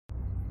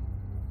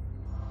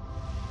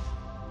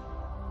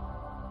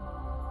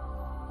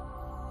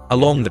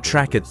along the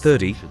track at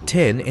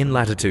 30:10 in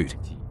latitude.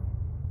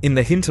 In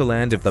the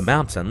hinterland of the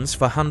mountains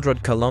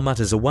 400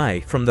 kilometers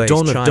away from the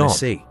China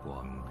Sea.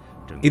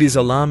 It is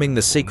alarming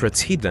the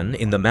secrets hidden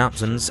in the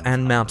mountains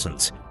and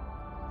mountains.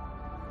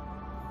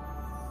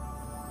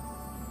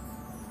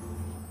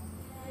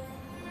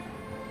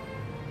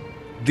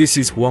 This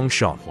is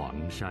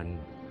Huangshan,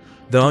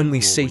 the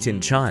only seat in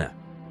China,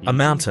 a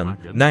mountain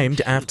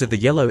named after the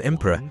Yellow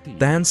Emperor,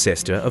 the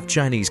ancestor of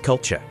Chinese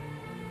culture.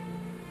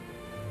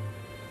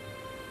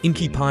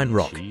 Inky Pine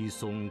Rock.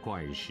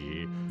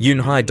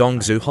 Yunhai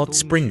Dongzhu Hot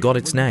Spring got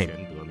its name.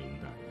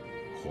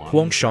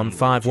 Huangshan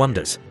 5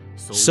 Wonders.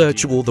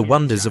 Search all the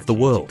wonders of the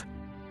world.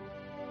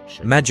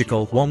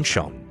 Magical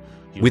Huangshan,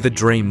 with a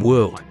dream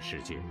world.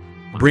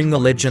 Bring the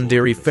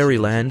legendary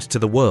fairyland to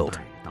the world.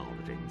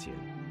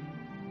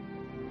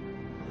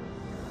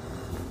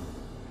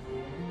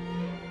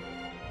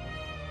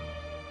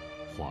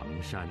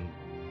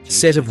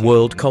 Set of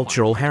World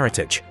Cultural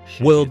Heritage,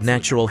 World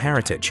Natural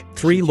Heritage,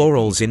 3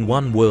 laurels in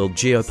 1 World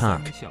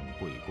Geopark.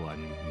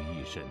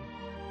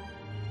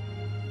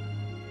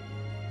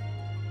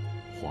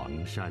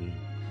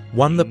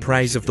 Won the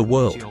praise of the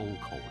world.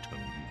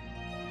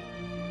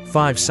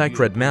 5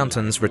 sacred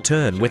mountains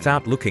return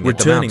without looking at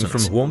the mountains.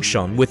 Returning from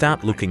Huangshan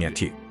without looking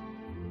at you.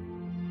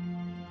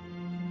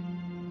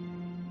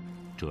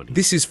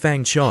 This is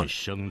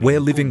Fangchon, where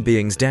living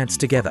beings dance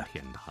together.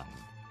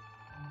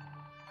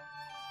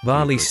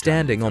 Bali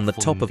standing on the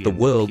top of the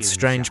world's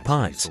strange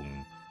pines.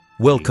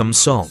 Welcome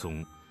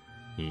song,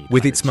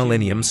 with its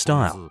millennium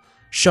style,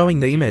 showing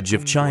the image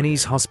of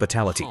Chinese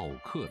hospitality.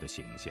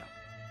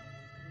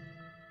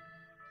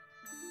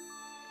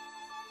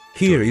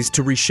 Here is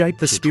to reshape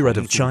the spirit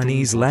of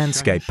Chinese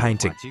landscape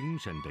painting.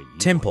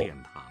 Temple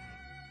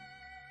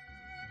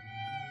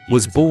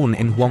was born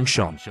in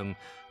Huangshan,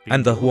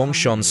 and the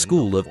Huangshan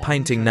school of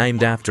painting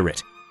named after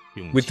it,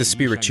 with the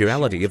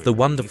spirituality of the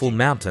wonderful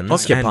mountains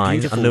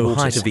occupying a new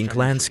height of ink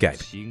landscape.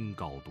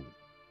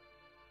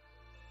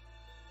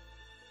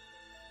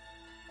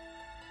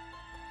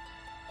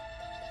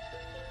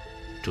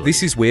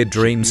 This is where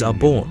dreams are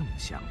born.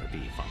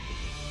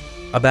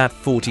 About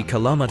 40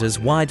 kilometers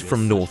wide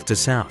from north to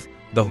south,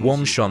 the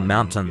Huangshan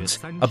Mountains,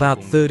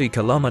 about 30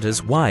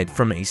 kilometers wide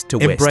from east to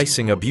west,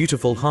 embracing a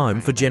beautiful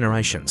home for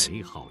generations.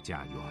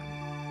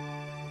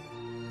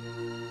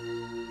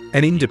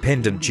 An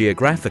independent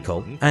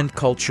geographical and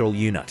cultural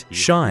unit,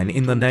 shine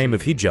in the name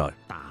of Hizhou.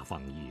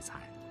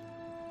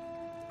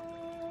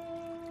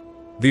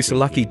 This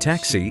lucky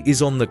taxi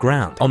is on the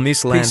ground. On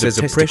this land as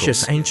a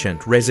precious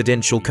ancient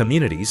residential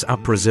communities are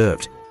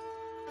preserved.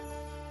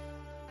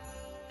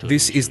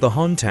 This is the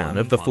hometown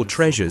of the 4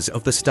 treasures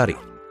of the study.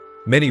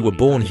 Many were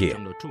born here.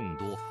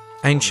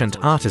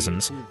 Ancient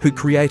artisans who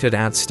created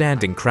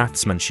outstanding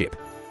craftsmanship.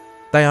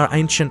 They are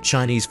ancient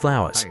Chinese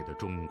flowers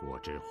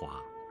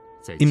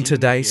in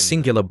today's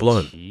singular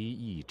bloom.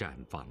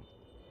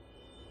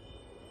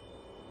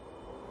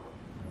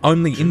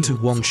 Only into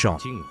Huangshan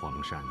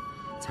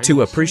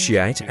to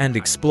appreciate and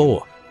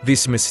explore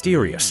this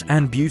mysterious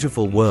and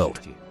beautiful world.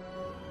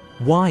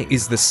 Why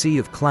is the sea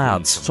of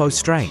clouds so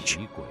strange?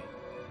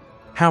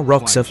 How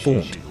rocks are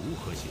formed?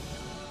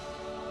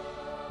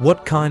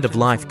 What kind of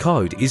life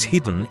code is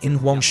hidden in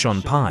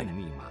Huangshan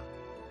Pine?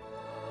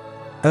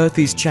 Earth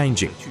is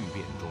changing.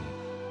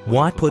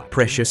 Why put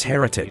precious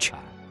heritage?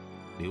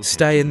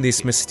 Stay in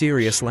this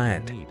mysterious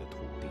land.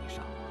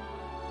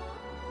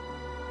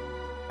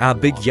 Our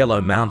big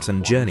yellow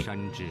mountain journey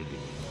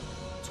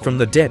from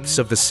the depths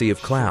of the sea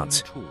of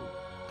clouds.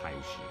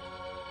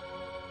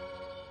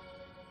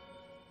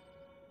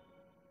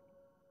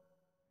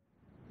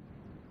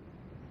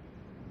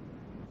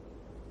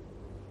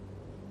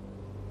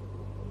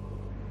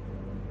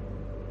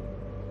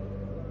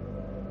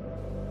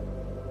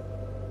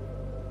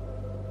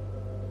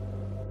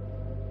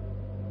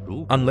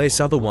 Unless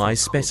otherwise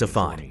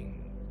specified.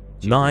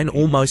 9.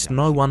 Almost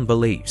no one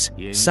believes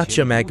such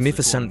a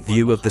magnificent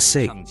view of the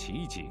sea.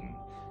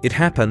 It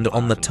happened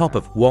on the top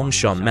of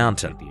Huangshan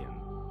Mountain.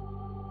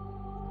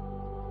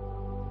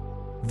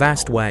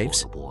 Vast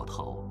waves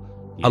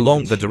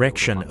along the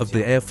direction of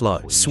the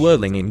airflow,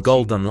 swirling in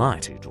golden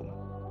light.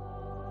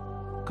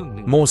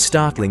 More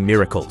startling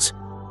miracles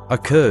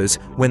occurs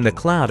when the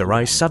cloud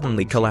array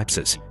suddenly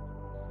collapses.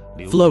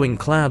 Flowing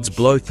clouds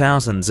blow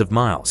thousands of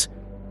miles.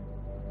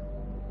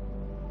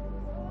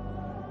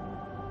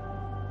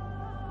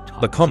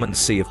 The common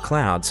sea of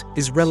clouds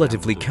is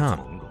relatively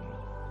calm.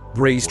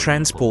 Breeze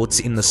transports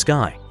in the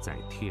sky.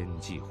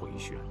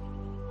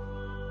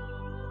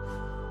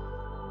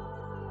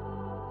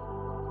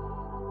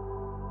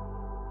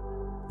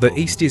 The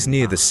east is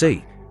near the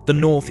sea. The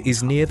north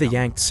is near the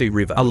Yangtze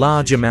River. A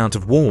large amount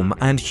of warm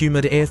and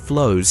humid air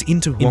flows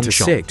into Huangshan,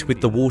 intersect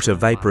with the water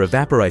vapor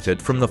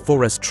evaporated from the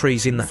forest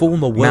trees in the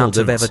former world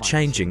of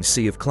ever-changing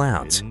sea of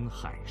clouds.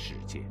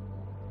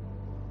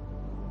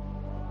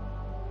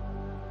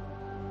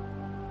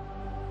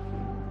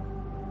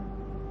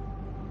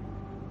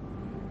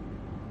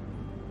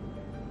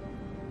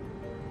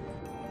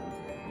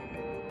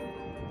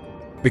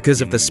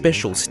 because of the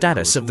special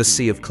status of the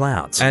Sea of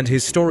Clouds and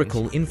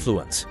historical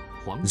influence.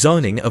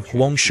 Zoning of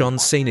Huangshan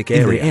Scenic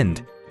Area. In the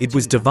end, it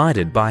was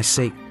divided by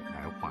sea.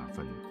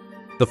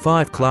 The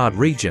 5 cloud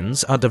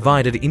regions are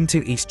divided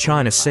into East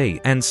China Sea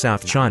and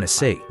South China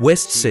Sea,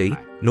 West Sea,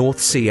 North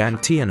Sea and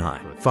Tianhai,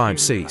 5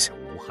 seas.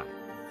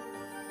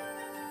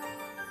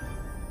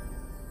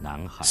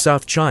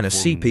 South China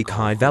Sea Peak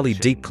High Valley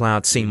Deep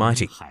Cloud Sea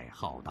Mighty.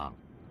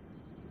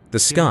 The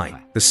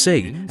sky, the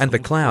sea, and the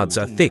clouds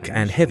are thick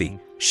and heavy,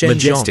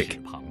 majestic.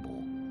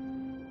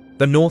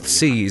 The North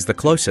Sea is the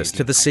closest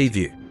to the sea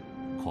view.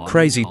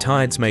 Crazy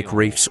tides make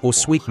reefs or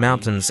sweep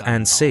mountains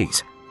and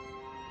seas.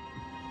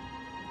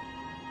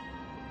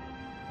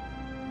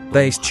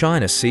 The East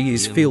China Sea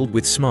is filled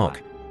with smog,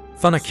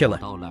 funicular.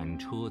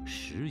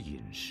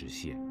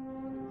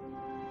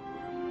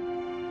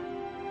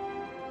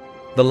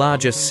 The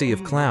largest sea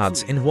of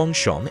clouds in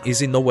Huangshan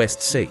is in the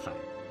West Sea.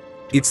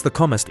 It's the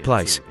calmest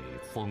place.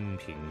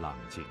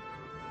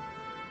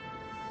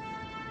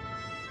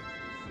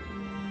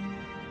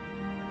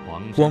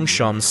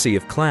 Huangshan Sea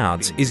of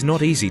Clouds is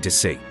not easy to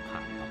see.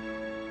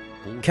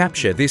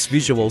 Capture this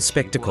visual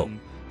spectacle.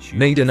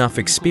 Need enough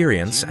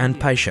experience and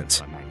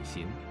patience.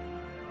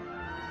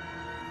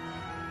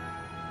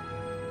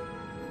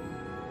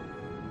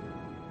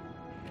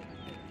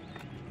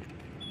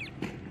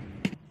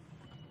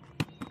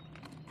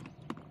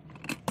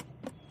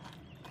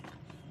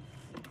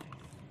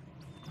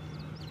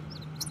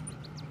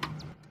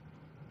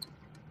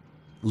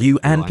 Liu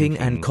Anping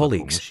and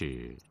colleagues.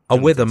 A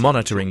weather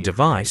monitoring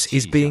device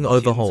is being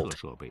overhauled.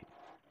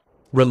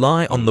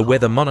 Rely on the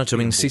weather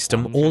monitoring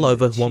system all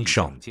over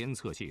Huangshan.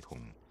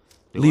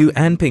 Liu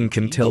Anping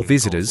can tell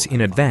visitors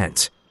in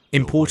advance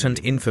important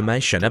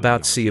information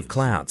about Sea of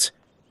Clouds.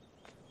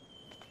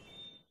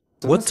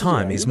 What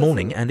time is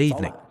morning and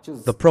evening?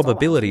 The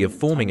probability of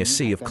forming a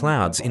sea of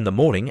clouds in the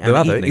morning and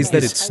evening is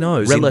that it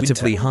snows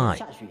relatively high.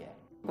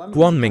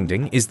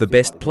 Guanmingding is the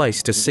best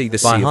place to see the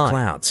Sea of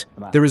Clouds.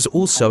 There is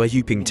also a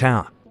Yuping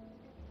Tower.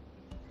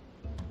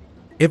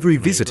 Every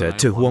visitor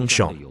to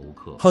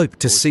Huangshan hopes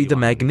to see the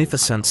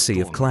magnificent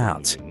Sea of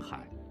Clouds.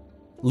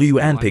 Liu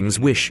Anping's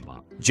wish: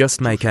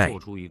 just make a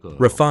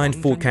refined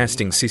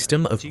forecasting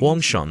system of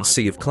Huangshan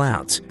Sea of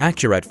Clouds.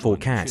 Accurate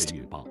forecast.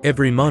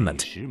 Every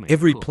moment,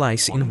 every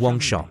place in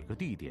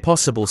Huangshan.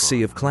 Possible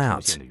Sea of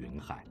Clouds.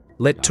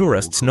 Let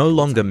tourists no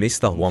longer miss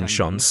the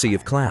Huangshan Sea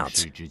of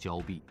Clouds.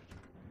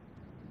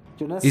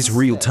 Is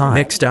real time.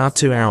 Next are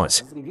 2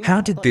 hours. How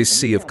did this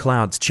Sea of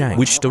Clouds change?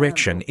 Which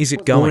direction is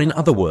it going? Or in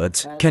other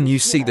words, can you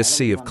see the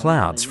Sea of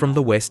Clouds from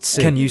the West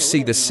Sea? Can you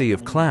see the Sea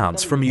of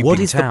Clouds from Yuping Tower? What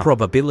is the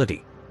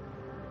probability?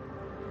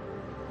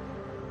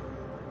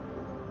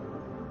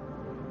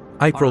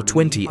 April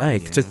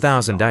 28,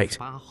 2008.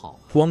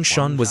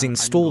 Huangshan was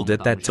installed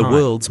at that time. The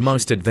world's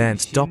most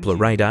advanced Doppler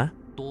radar.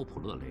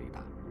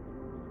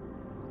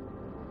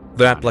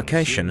 The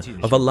application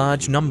of a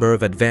large number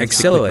of advanced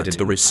accelerated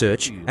the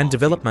research and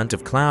development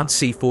of cloud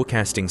sea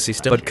forecasting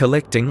system, but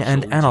collecting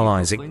and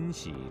analyzing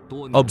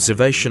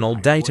observational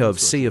data of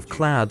Sea of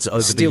Clouds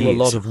over still the years.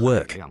 A lot of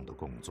work.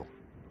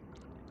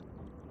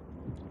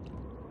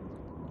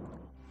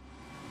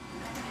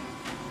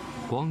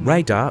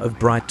 Radar of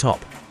Bright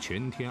Top.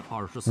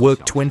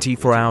 Work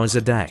 24 hours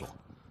a day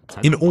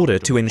in order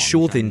to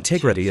ensure the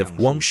integrity of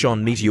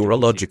Huangshan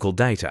meteorological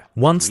data.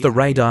 Once the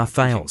radar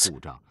fails,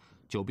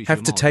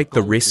 have to take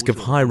the risk of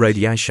high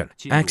radiation.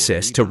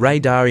 Access to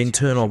radar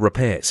internal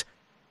repairs.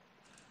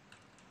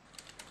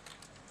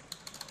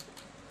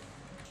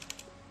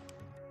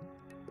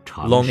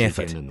 Long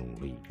effort.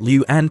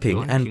 Liu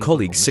Anping and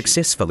colleagues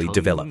successfully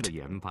developed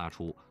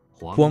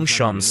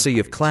Huangshan Sea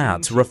of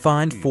Clouds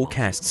refined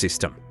forecast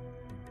system.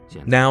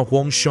 Now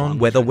Huangshan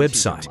weather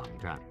website.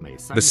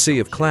 The Sea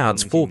of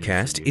Clouds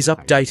forecast is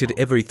updated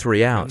every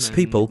 3 hours.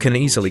 People can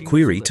easily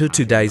query 2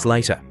 days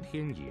later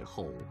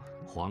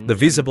the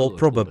visible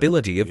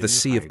probability of the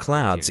Sea of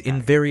Clouds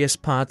in various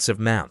parts of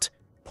Mount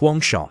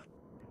Huangshan.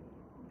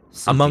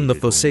 Among the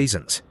 4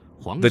 seasons,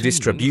 the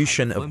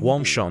distribution of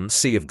Huangshan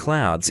Sea of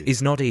Clouds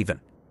is not even.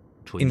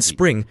 In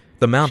spring,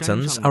 the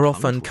mountains are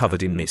often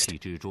covered in mist.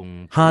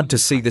 Hard to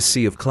see the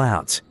Sea of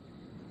Clouds.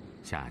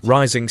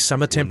 Rising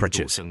summer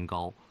temperatures.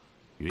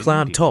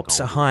 Cloud tops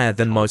are higher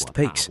than most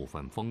peaks.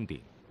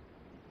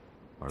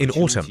 In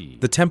autumn,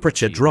 the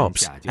temperature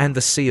drops and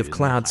the Sea of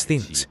Clouds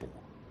thins.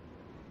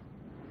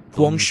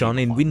 Huangshan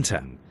in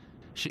winter.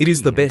 It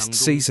is the best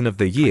season of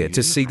the year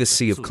to see the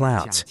Sea of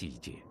Clouds.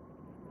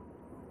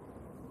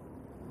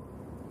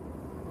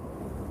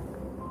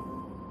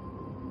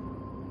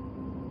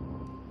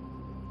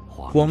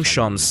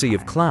 Huangshan Sea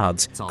of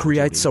Clouds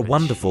creates a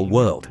wonderful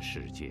world.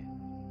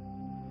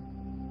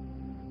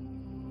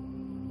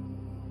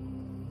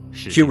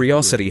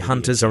 Curiosity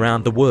hunters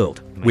around the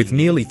world, with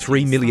nearly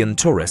 3 million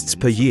tourists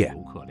per year,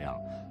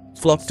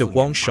 flock to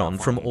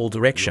Huangshan from all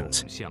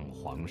directions,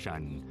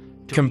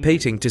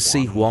 competing to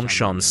see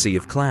Huangshan Sea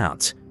of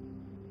Clouds.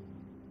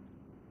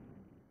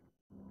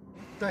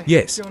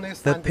 Yes,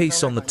 that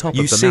piece on the top of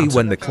the mountain. You see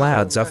when the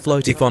clouds are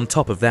floating. If on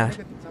top of that,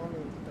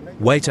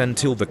 Wait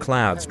until the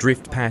clouds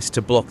drift past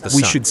to block the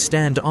sun. We should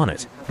stand on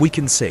it. We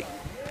can see.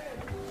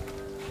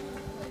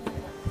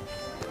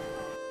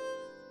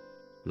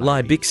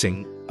 Lai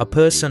Bixing, a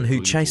person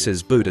who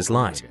chases Buddha's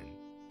light.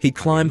 He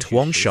climbed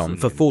Huangshan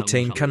for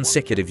 14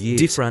 consecutive years,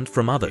 different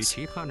from others.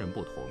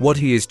 What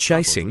he is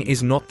chasing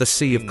is not the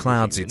sea of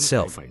clouds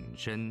itself,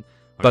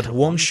 but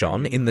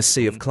Huangshan in the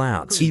sea of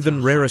clouds,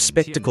 even rarer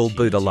spectacle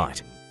Buddha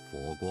light.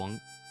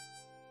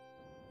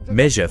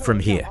 Measure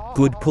from here.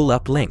 Good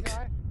pull-up length.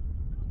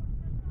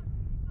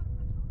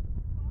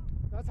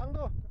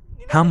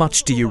 How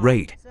much do you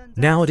read?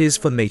 Now it is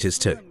for meters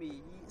too.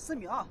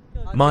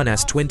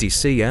 Minus 20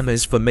 cm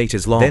is for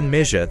meters long. Then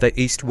measure the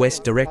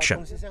east-west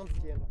direction.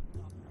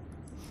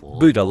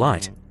 Buddha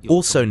light,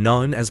 also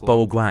known as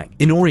Baoguang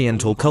in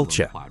Oriental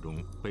culture,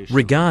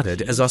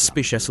 regarded as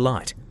auspicious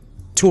light,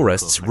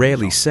 tourists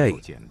rarely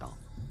see.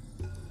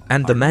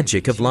 And the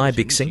magic of Lai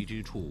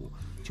Bixing?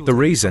 The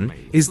reason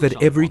is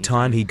that every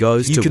time he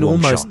goes to Huangshan, you can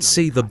almost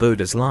see the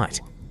Buddha's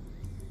light.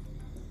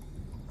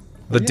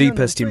 The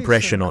deepest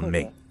impression on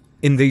me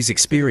in these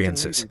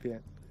experiences,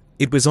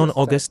 it was on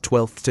August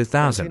 12,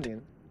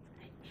 2000.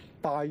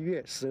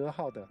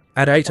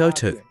 At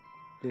 8:02,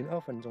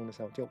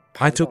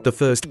 I took the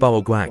first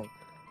Baoguang.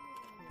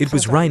 It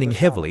was raining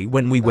heavily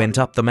when we went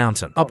up the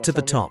mountain, up to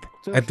the top.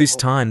 At this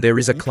time there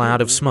is a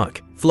cloud of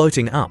smoke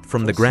floating up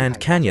from the Grand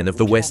Canyon of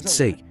the West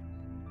Sea.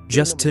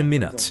 Just 2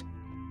 minutes.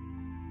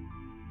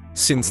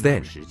 Since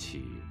then,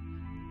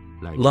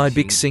 Lai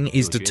Bixing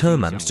is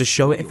determined to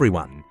show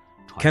everyone,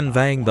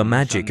 conveying the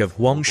magic of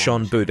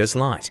Huangshan Buddha's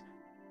light.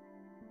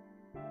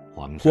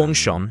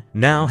 Huangshan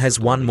now has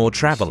one more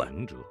traveler.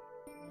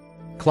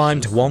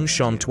 Climbed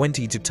Huangshan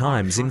 22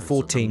 times in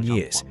 14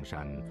 years.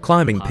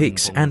 Climbing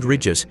peaks and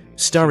ridges,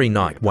 starry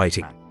night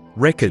waiting.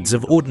 Records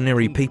of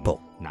ordinary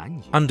people.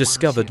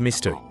 Undiscovered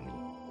mystery.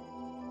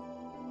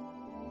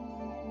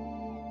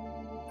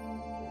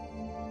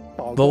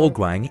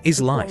 Baoguang is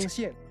light,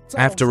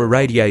 after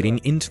irradiating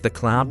into the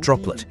cloud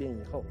droplet.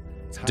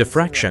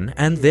 Diffraction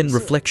and then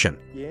reflection.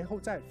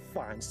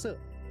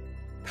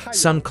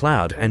 Sun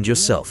cloud and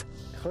yourself.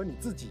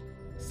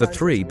 The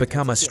three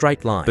become a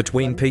straight line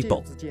between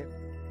people.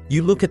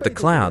 You look at the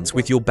clouds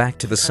with your back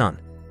to the sun.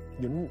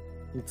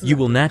 You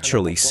will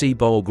naturally see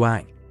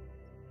Baoguang.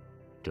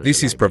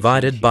 This is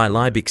provided by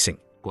Lai Bixing,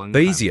 the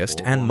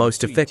easiest and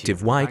most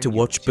effective way to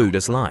watch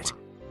Buddha's light.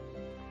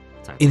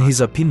 In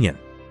his opinion,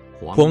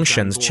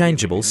 Huangshan's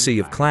changeable sea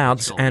of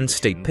clouds and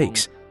steep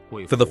peaks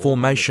for the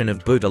formation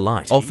of Buddha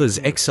light offers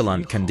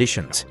excellent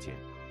conditions,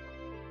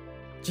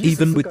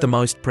 even with the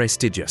most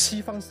prestigious.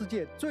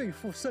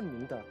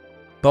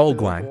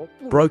 Baoguang,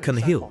 Broken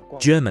Hill,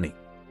 Germany.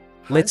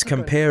 Let's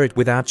compare it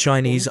with our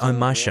Chinese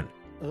Omishan.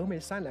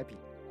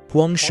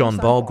 Huangshan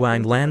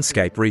Baoguang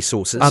landscape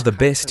resources are the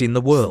best in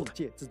the world.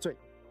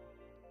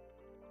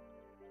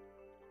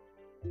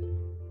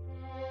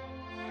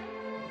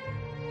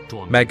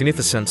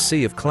 Magnificent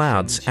sea of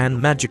clouds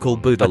and magical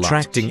Buddha light,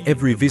 attracting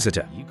every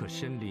visitor.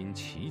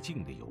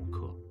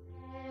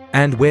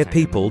 And where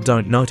people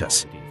don't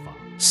notice,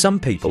 some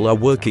people are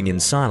working in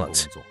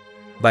silence.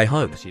 They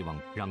hope,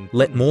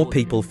 let more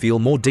people feel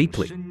more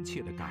deeply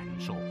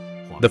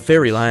the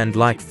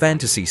fairyland-like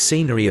fantasy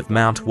scenery of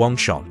Mount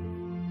Huangshan.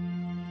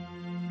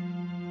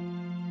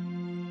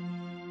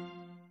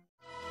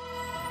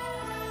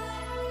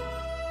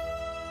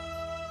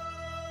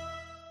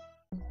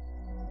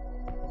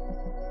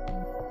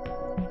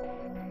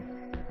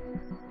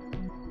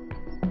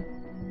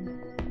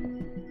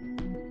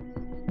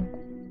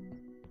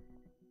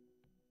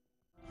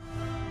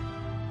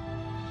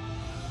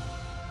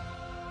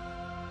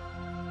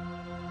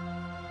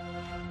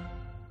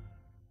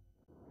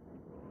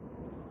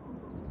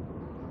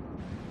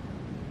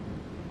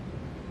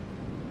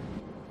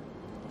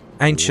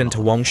 Ancient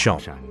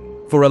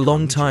Huangshan. For a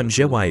long time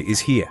Zhewei is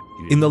here,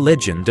 in the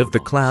legend of the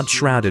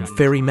cloud-shrouded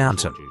Fairy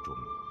Mountain.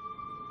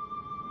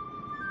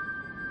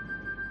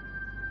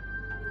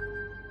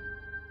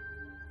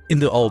 In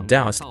the old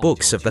Taoist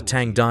books of the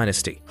Tang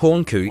dynasty,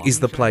 Huangku is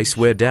the place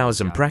where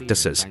Taoism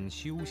practices.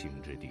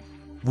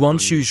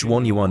 Guanshu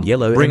Zhuanyuan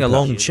Yellow bring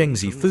along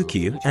Chengzi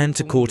Fukyu and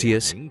to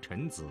courtiers,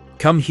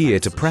 come here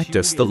to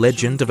practice the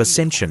legend of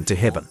ascension to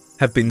heaven,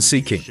 have been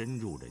seeking.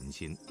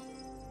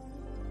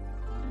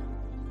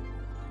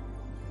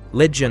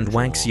 Legend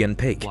Wangxian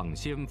Peak.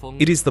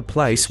 It is the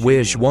place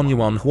where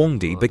Zhuanyuan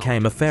Huangdi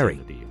became a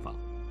fairy.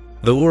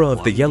 The aura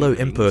of the Yellow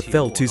Emperor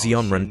fell to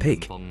Xianren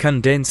Peak,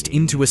 condensed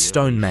into a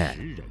stone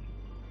man.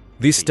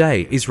 This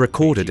day is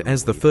recorded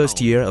as the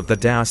first year of the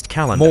Taoist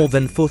calendar, more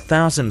than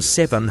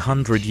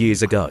 4,700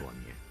 years ago.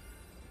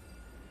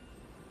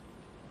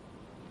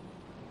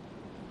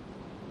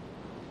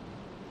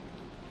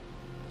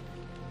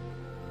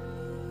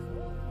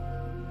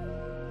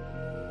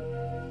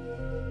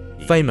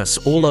 Famous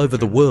all over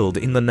the world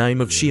in the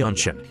name of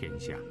Xianshan.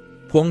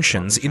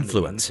 Huangshan's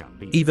influence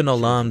even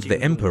alarmed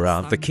the emperor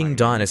of the Qing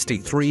dynasty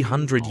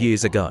 300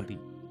 years ago.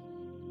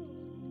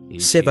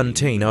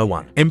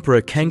 1701,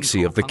 Emperor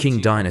Kangxi of the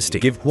Qing dynasty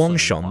gave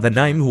Huangshan the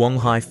name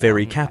Huanghai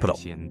Fairy Capital.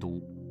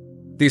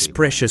 This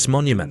precious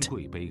monument,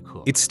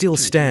 it still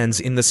stands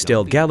in the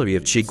Stele Gallery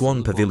of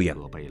Qiguan Pavilion.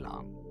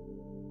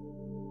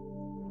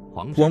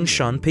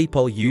 Huangshan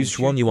people use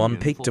Huanyuan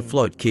Peak to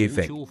float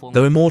Qifeng.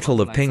 The immortal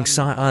of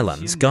Pengsai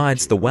Islands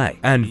guides the way,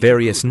 and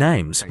various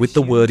names with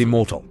the word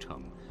immortal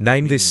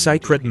name this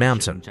sacred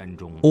mountain,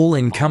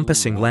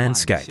 all-encompassing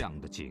landscape.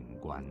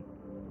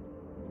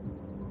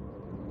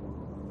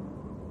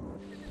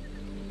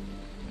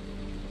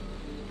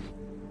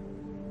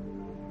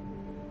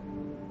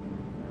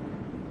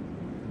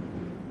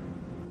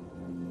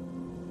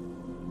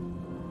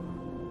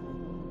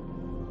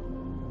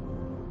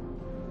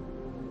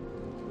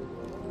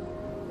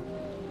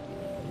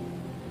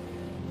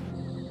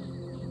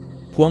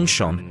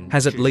 Huangshan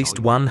has at least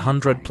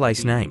 100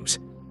 place names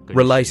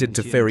related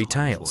to fairy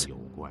tales.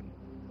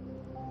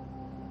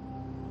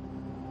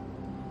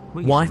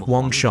 Why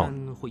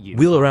Huangshan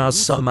will arouse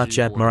so much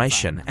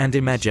admiration and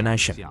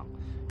imagination?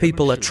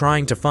 People are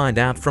trying to find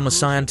out from a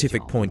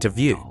scientific point of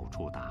view.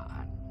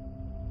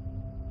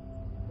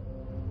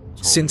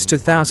 Since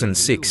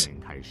 2006,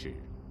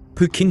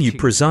 Pu Qingyu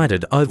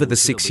presided over the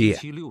 6-year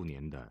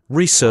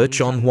research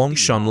on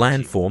Huangshan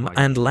landform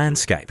and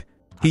landscape.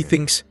 He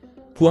thinks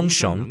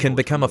Huangshan can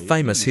become a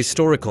famous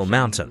historical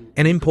mountain,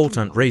 an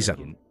important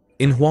reason.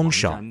 In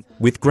Huangshan,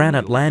 with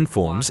granite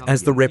landforms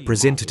as the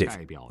representative,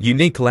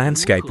 unique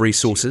landscape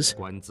resources.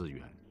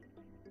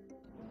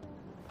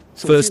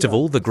 First of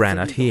all, the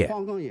granite here.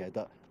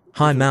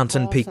 High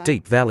mountain peak,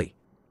 deep valley.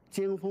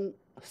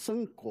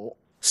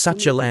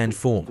 Such a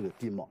landform,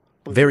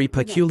 very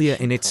peculiar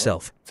in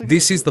itself.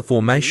 This is the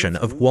formation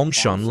of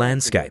Huangshan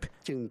landscape,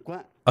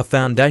 a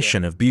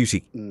foundation of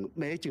beauty.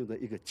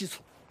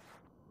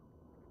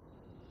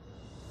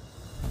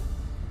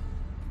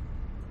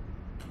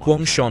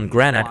 Huangshan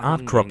granite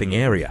outcropping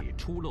area,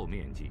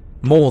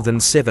 more than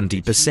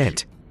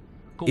 70%.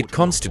 It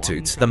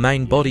constitutes the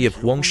main body of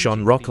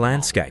Huangshan rock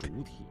landscape.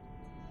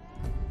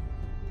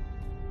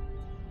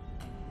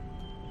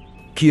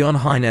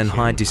 Qianhainan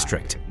High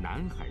District.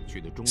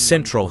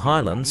 Central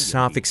Highlands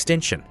South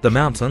Extension. The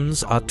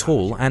mountains are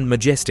tall and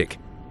majestic.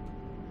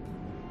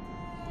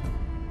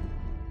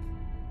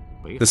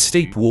 The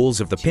steep walls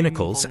of the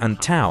pinnacles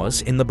and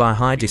towers in the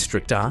Baihai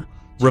district are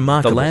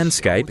remarkable. The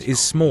landscape is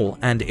small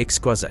and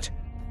exquisite.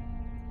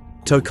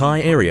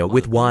 Tokai area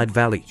with wide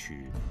valley.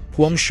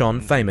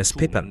 Huangshan famous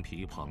Pippin,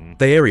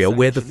 the area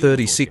where the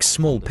 36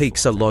 small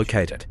peaks are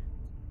located.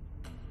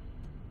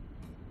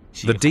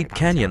 The deep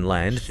canyon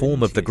land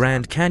form of the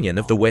Grand Canyon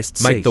of the West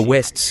Sea make the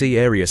West Sea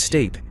area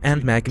steep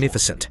and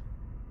magnificent.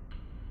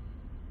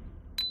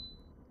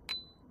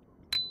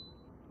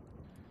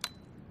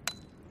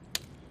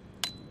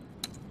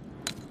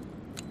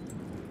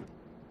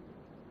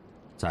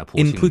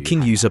 In Pu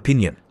Qingyu's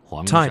opinion,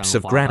 types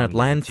of granite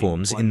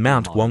landforms in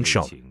Mount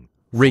Huangshan,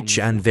 rich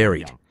and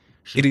varied.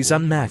 It is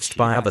unmatched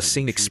by other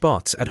scenic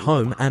spots at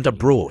home and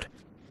abroad.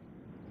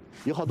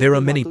 There are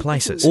many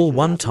places, all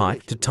one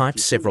type to type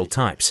several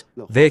types.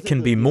 There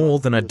can be more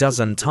than a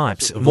dozen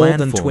types of more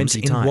than 20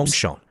 in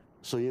Huangshan.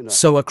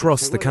 So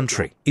across the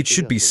country, it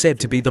should be said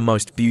to be the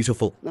most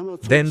beautiful.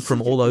 Then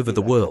from all over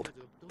the world,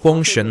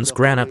 Huangshan's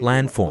granite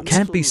landform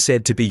can't be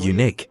said to be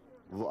unique.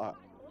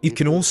 It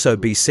can also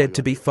be said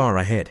to be far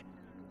ahead.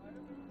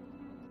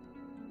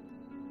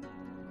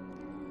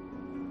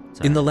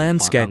 In the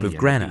landscape of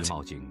granite,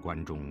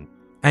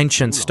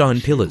 ancient stone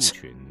pillars,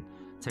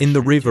 in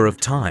the river of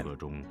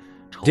time,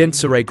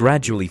 dense array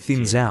gradually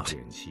thins out,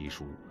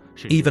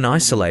 even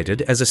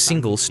isolated as a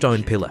single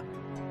stone pillar.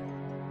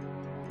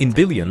 In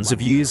billions of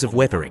years of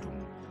weathering,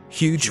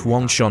 huge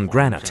Huangshan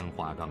granite,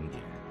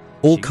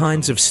 all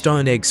kinds of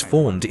stone eggs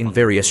formed in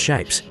various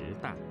shapes,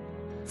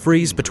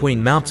 freeze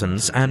between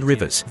mountains and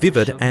rivers,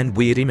 vivid and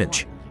weird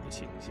image.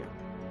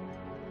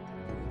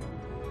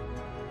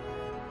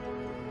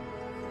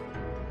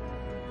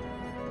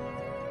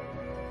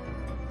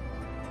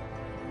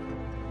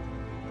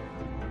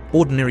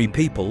 Ordinary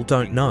people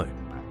don't know.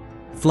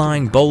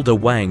 Flying boulder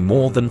weighing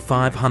more than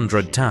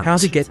 500 tons, how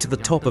to get to the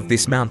top of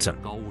this mountain,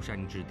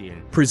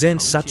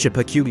 presents such a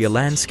peculiar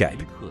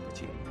landscape.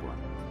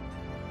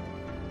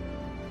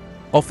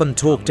 Often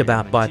talked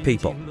about by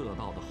people.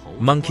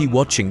 Monkey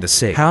watching the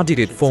sea. How did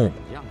it form?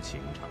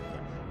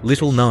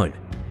 Little known.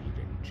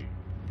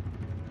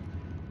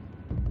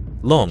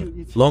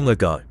 Long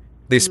ago,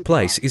 this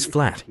place is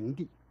flat.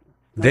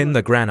 Then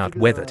the granite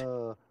weathered.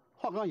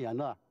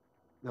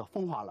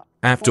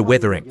 After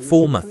weathering,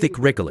 form a thick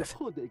regolith.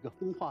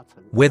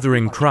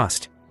 Weathering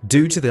crust,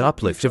 due to the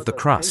uplift of the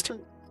crust,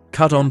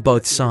 cut on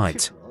both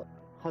sides.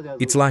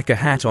 It's like a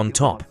hat on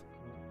top.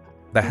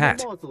 The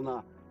hat,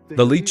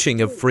 the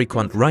leaching of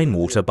frequent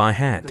rainwater by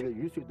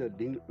hand.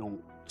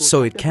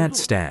 So it can't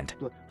stand.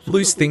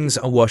 Loose things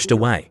are washed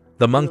away.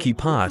 The monkey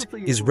part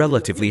is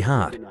relatively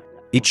hard.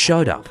 It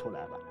showed up.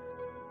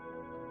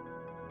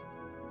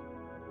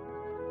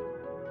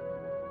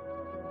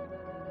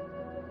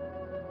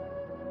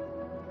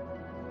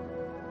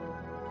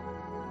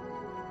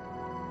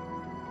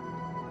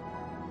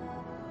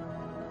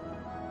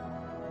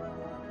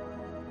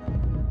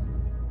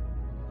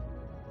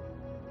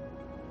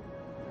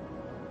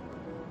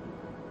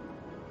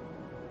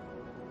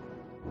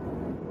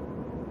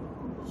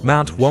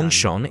 Mount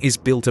Huangshan is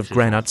built of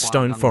granite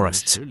stone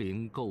forests.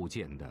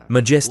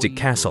 Majestic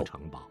castle.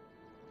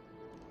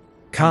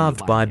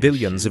 Carved by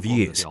billions of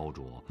years.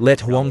 Let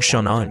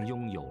Huangshan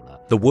own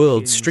the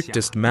world's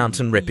strictest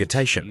mountain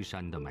reputation.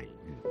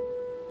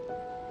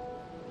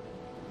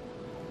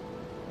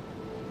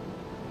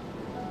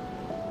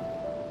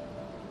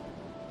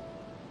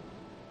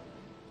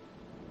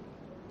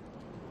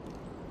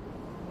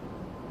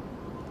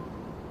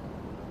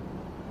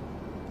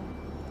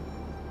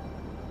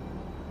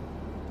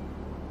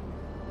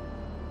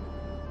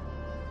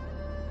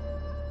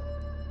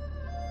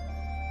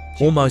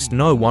 Almost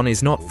no one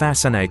is not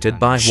fascinated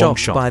by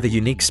Huangshan, by the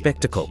unique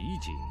spectacle.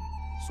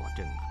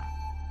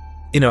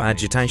 Inner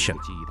agitation,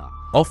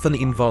 often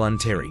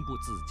involuntary,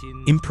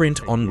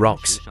 imprint on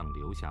rocks.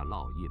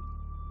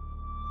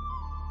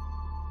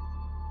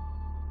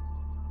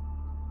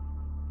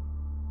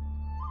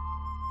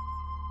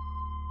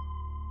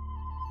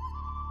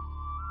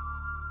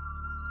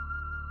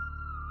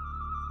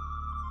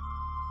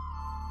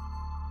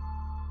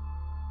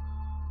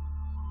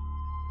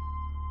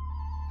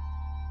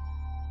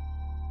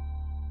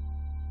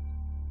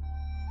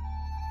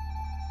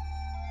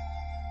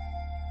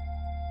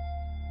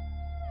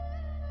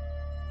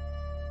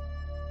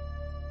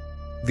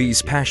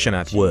 These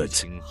passionate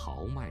words.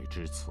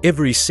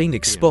 Every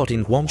scenic spot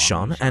in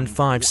Huangshan and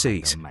 5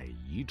 seas.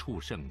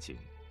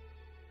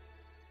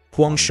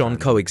 Huangshan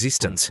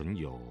coexistence.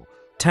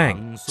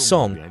 Tang,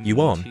 Song,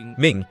 Yuan,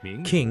 Ming,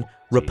 Qing,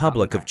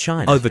 Republic of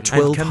China. Over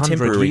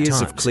 1,200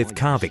 years of cliff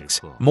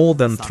carvings. More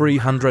than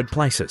 300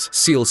 places.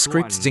 Seal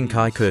script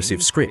Zinkai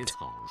cursive script.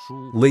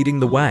 Leading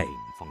the way.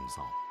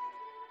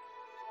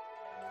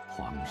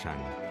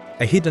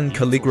 A hidden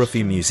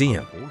calligraphy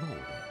museum.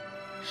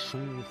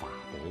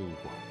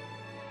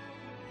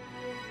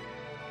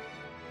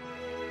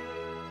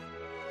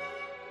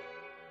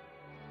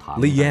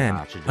 Li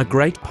Yan, a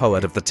great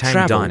poet of the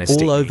Tang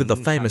dynasty, all over the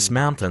famous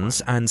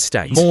mountains and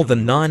states. More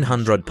than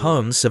 900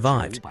 poems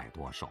survived.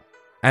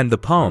 And the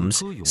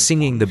poems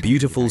singing the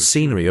beautiful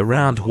scenery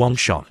around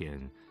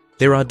Huangshan.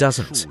 There are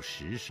dozens.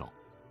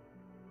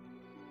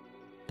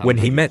 When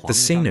he met the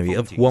scenery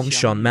of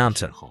Huangshan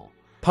Mountain,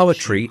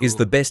 poetry is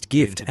the best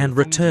gift and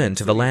return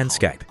to the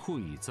landscape.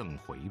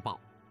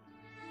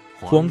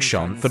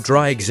 Huangshan for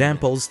dry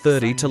examples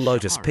 30 to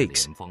Lotus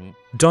Peaks.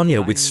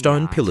 Donya with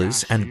stone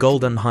pillars and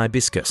golden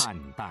hibiscus.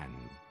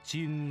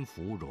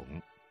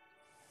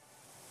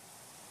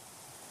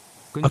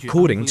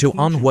 According to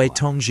Anhui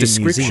Tongjin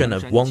description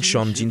of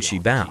Huangshan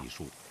Jinqi Bao,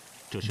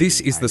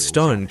 this is the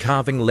stone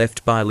carving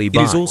left by Li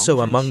Bai. It is also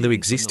among the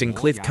existing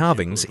cliff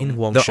carvings in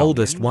Huangshan, the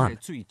oldest one.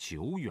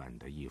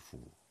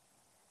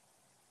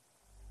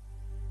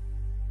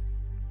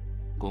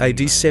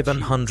 AD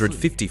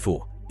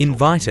 754.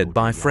 Invited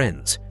by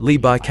friends, Li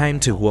Bai came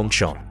to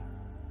Huangshan.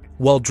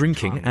 While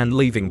drinking and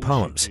leaving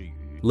poems,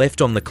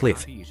 left on the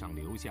cliff.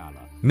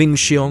 Ming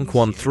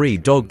Xiongquan 3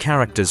 Dog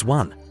Characters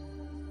 1.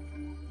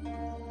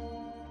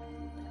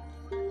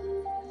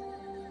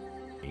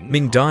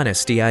 Ming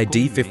Dynasty AD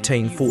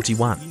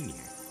 1541.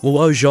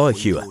 Luo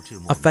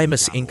Zhuohua, a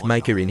famous ink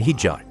maker in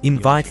Hizhou,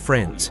 invite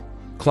friends,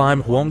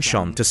 climb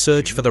Huangshan to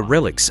search for the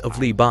relics of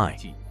Li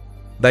Bai.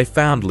 They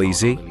found Li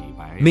Zi,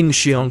 Ming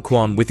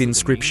Xiongquan with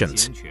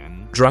inscriptions,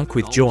 drunk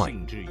with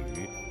joy.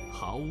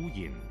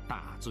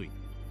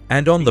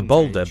 And on the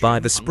boulder by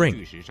the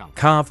spring,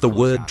 carved the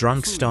word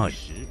drunk stone,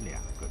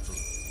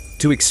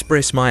 to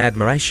express my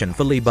admiration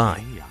for Li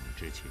Bai.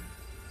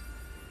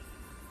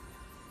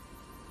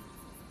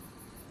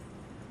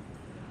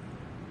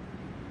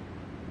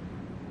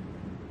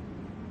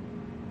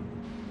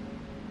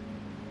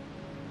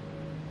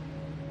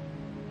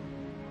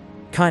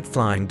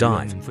 Kite-flying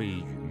dive.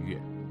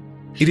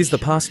 It is the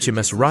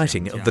posthumous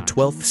writing of the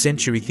 12th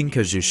century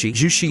thinker Zhuxi.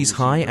 Zhuxi's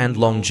high and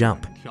long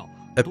jump.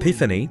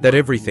 Epiphany that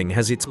everything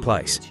has its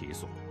place.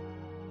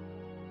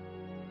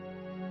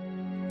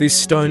 This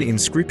stone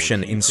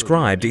inscription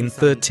inscribed in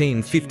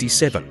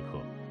 1357.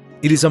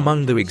 It is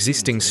among the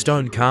existing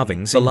stone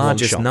carvings the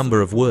largest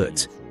number of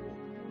words.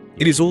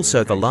 It is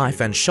also the life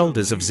and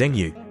shoulders of Zheng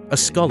Yu, a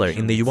scholar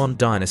in the Yuan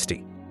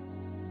dynasty.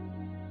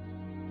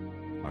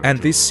 And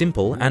this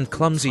simple and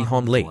clumsy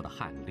Han Li,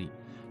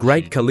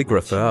 great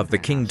calligrapher of the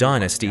Qing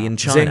dynasty in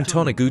China. Zheng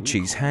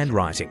Tonoguchi's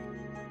handwriting.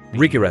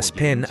 Rigorous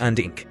pen and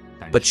ink,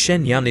 but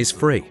Shen Yun is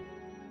free.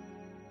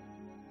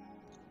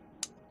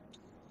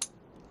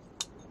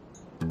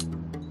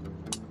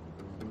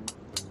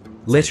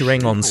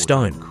 Lettering on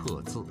stone.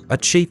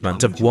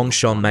 Achievement of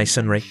Huangshan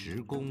masonry.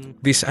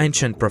 This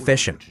ancient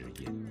profession.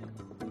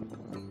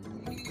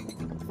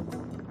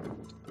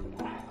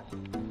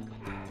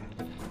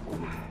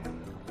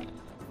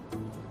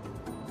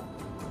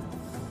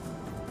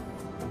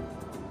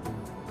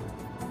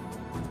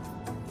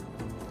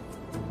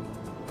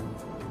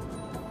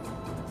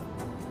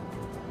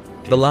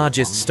 The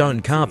largest stone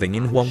carving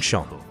in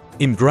Huangshan,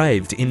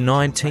 engraved in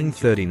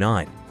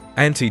 1939.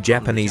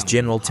 Anti-Japanese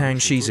General Tang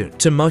Shizu.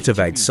 To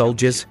motivate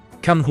soldiers,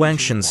 Kun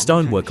Huangshan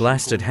stonework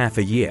lasted half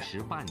a year.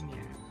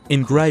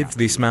 Engraved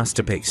this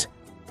masterpiece.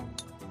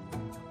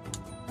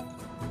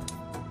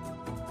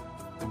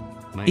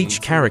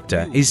 Each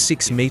character is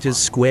 6 meters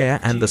square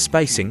and the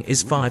spacing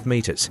is 5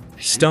 meters.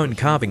 Stone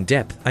carving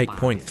depth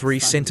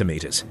 8.3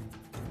 centimeters.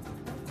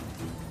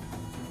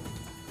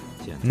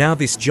 Now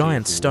this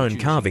giant stone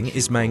carving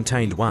is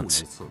maintained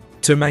once.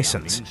 To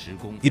masons,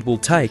 it will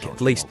take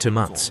at least 2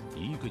 months.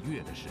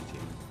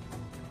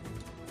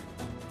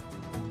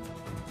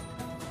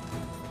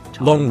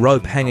 Long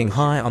rope hanging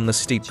high on the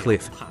steep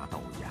cliff.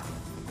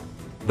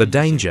 The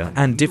danger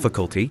and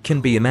difficulty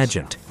can be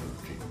imagined.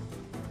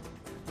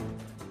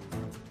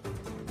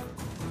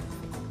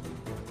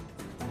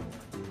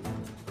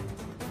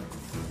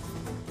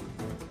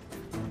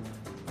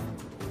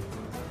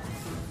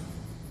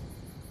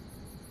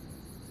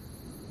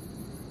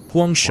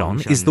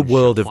 Huangshan is the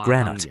world of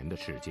granite.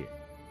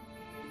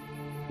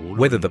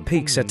 Whether the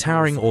peaks are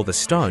towering or the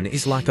stone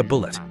is like a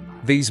bullet,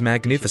 these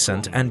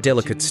magnificent and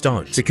delicate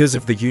stones, because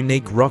of the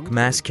unique rock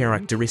mass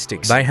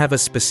characteristics, they have a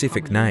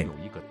specific name: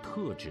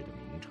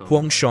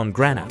 Huangshan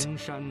granite.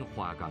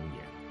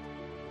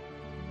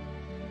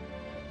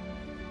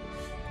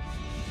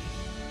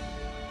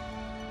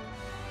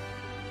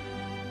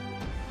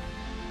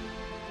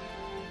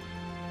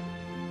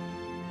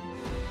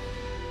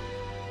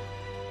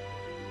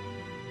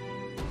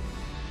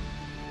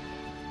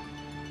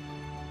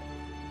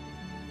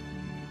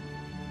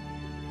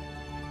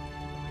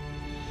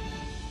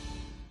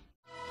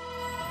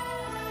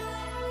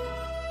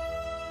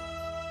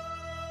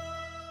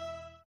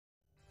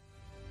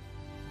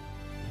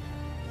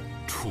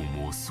触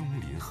摸松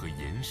林和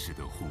岩石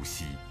的呼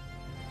吸，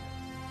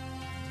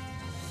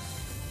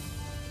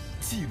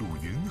记录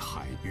云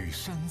海与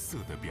山色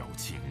的表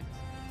情。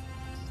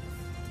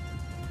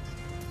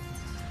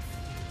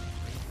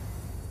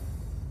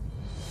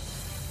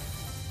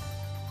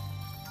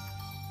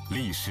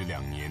历时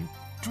2年，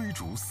追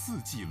逐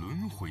4季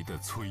轮回的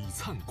璀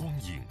璨光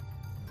影，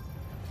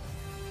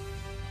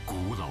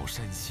古老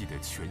山系的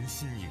全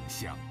新影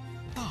像，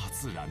大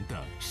自然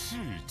的视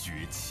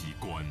觉奇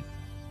观。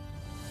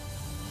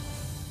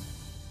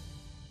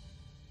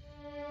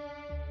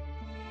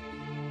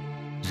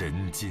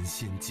人间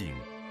仙境，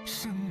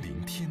生灵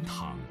天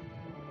堂，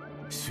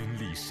寻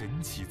历神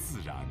奇自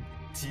然，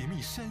解密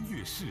山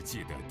岳世界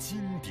的经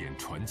典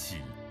传奇。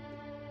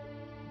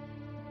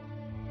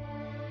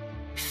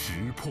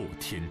石破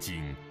天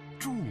惊，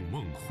筑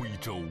梦徽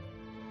州，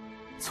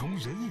从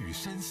人与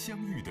山相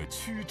遇的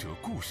曲折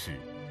故事，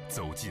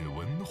走进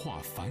文化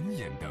繁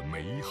衍的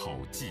美好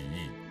记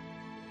忆。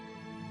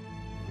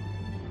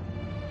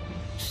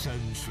山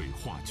水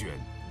画卷，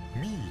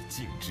秘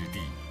境之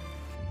地。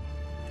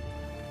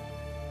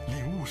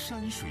领悟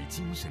山水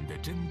精神的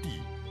真谛，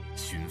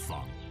寻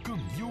访更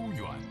悠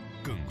远、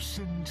更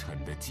深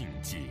沉的境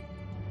界。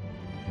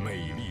美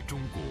丽中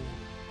国，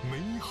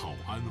美好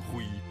安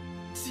徽，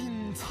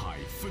精彩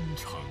纷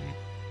呈。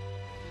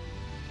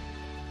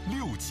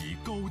6集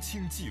高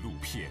清纪录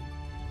片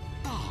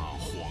《大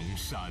黄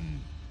山》。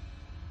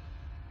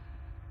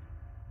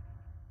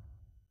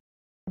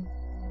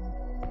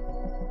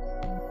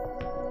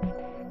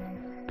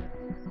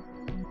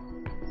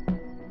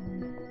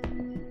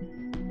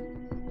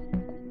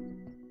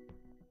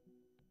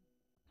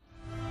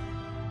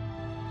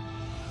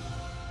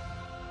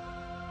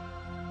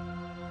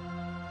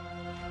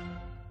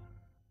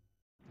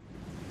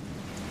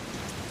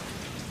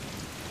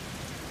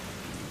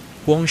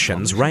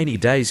Huangshan's rainy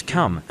days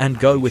come and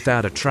go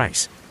without a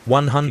trace.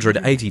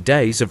 180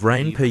 days of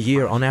rain per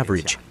year on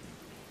average.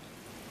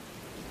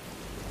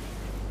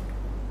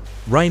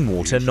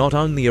 Rainwater not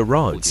only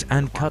erodes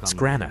and cuts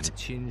granite,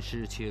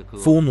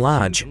 form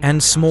large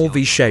and small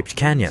V-shaped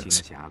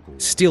canyons,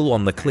 still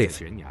on the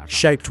cliff,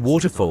 shaped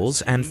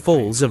waterfalls and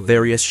falls of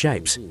various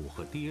shapes.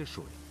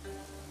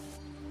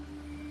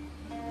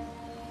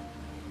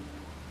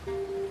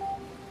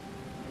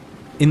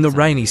 In the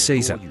rainy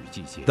season,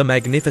 the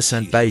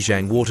magnificent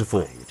Beijing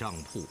waterfall,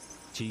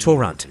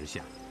 torrent,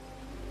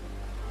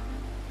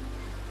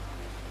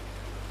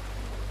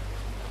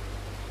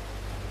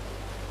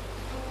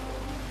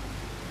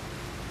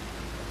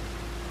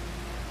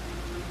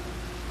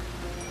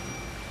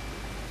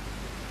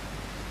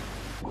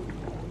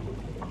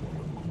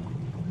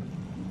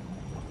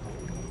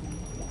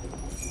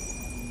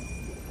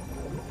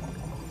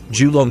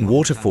 Julong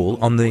waterfall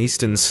on the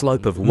eastern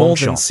slope of Huangshan, more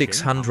than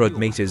 600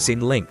 meters in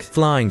length,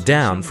 flying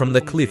down from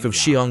the cliff of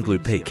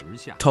Xionglu Peak,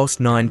 tossed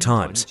 9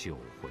 times.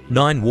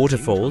 9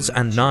 waterfalls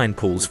and 9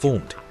 pools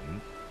formed.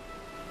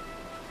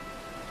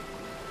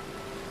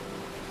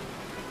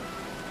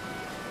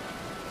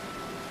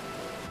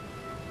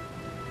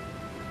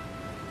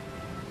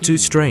 Two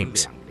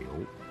streams.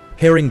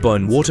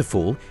 Herringbone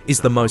Waterfall is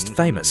the most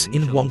famous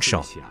in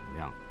Huangshan.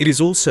 It is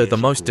also the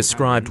most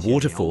described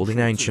waterfall in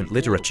ancient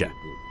literature.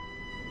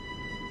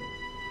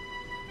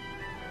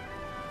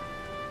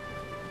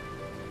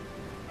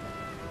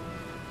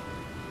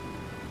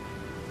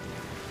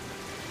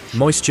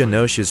 Moisture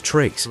nourishes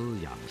trees.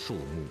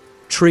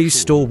 Trees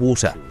store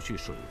water.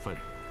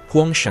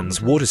 Huangshan's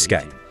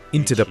waterscape,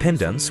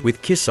 interdependence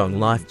with Kisong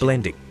life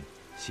blending.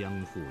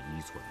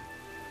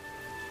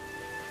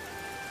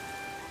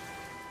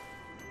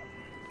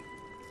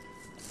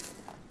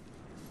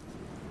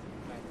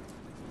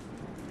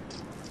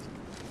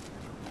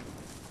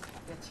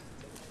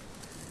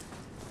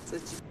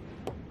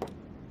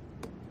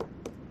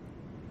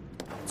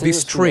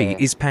 This tree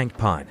is pank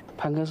pine.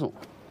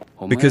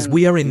 Because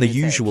we are in the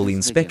usual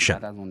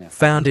inspection,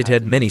 found it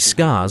had many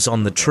scars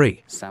on the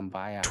tree,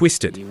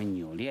 twisted,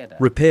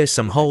 repair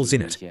some holes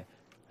in it.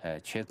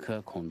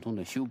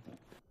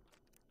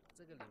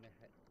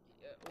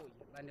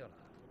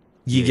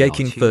 Yi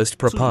Yaking first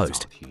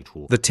proposed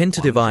the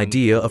tentative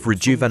idea of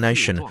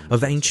rejuvenation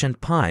of ancient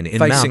pine in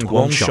Mount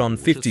Huangshan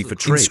 50 for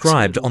trees,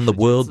 inscribed on the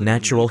World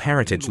Natural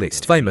Heritage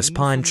List. Famous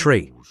pine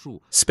tree,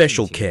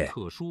 special care.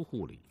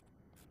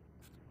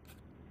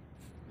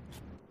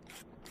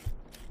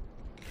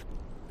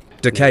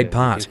 Decayed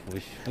part,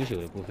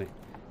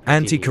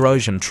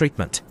 anti-corrosion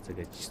treatment.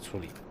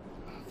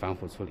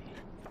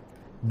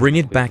 Bring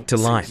it back to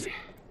life.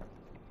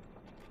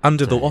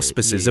 Under the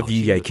auspices of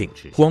Yi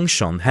Yaking,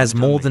 Huangshan has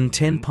more than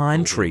 10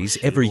 pine trees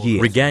every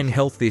year. Regain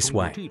health this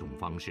way.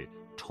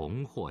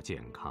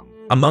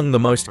 Among the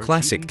most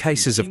classic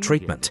cases of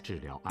treatment,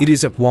 it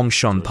is of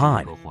Huangshan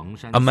pine.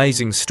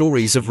 Amazing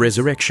stories of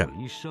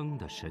resurrection.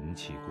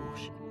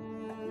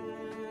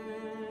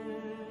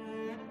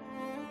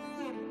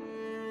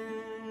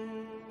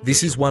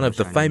 This is one of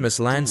the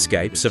famous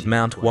landscapes of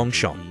Mount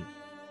Huangshan.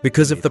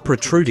 Because of the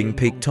protruding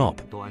peak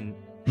top,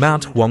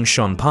 Mount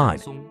Huangshan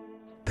pine,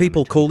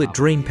 people call it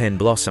dream pen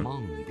blossom.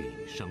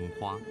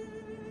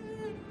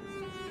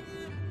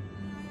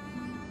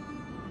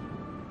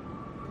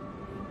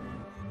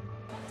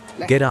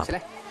 Get up.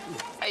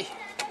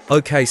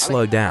 Okay,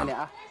 slow down.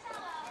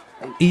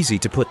 Easy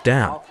to put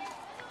down.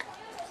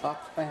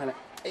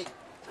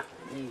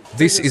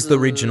 This is the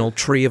original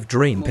tree of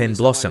dream pen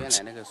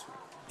blossoms.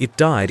 It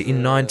died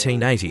in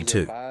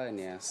 1982.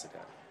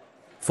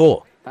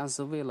 4.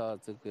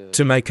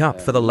 To make up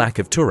for the lack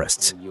of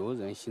tourists.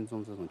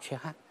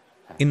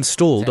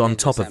 Installed on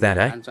top of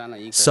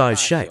that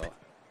size shape,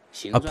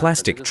 a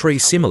plastic tree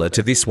similar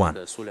to this one.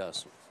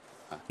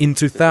 In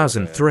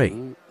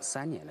 2003,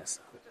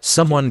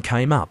 someone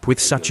came up with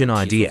such an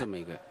idea.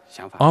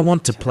 I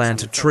want to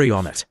plant a tree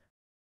on it.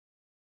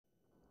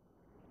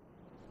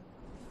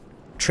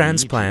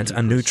 Transplant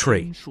a new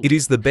tree. It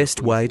is the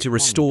best way to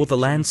restore the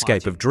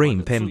landscape of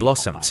dream pen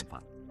blossoms.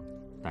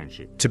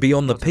 To be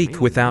on the peak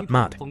without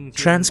mud,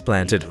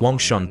 transplanted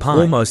Huangshan pine,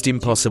 almost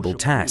impossible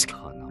task.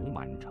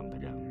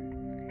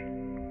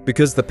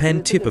 Because the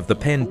pen tip of the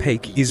pen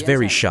peak is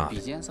very sharp.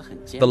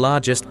 The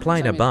largest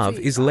plane above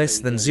is less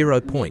than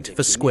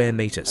 0.4 square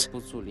meters.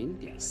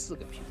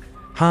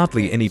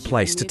 Hardly any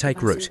place to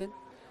take root.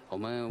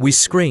 We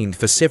screened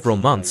for several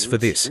months for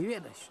this.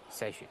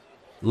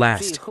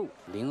 Last,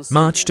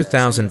 March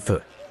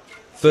 2004.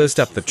 First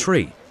up the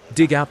tree,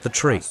 dig out the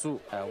tree.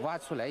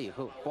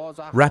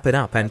 Wrap it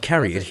up and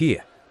carry it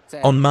here.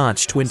 On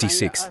March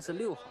 26.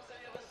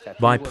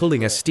 By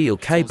pulling a steel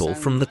cable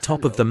from the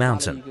top of the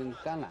mountain.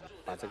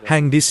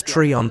 Hang this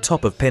tree on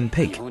top of Pen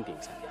Peak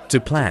to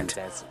plant.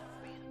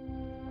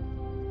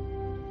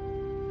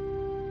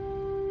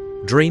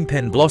 Dream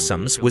Pen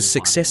Blossoms was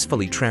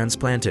successfully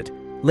transplanted.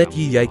 Let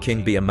Yi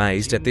Yaking be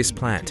amazed at this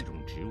plant.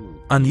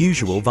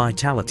 Unusual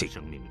vitality.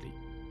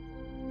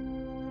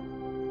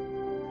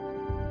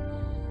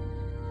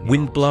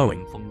 Wind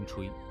blowing.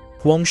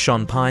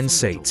 Huangshan pine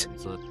seeds,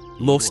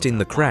 lost in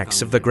the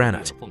cracks of the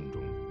granite.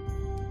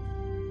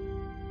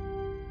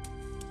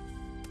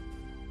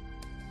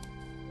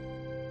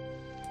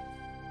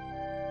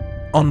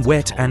 On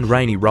wet and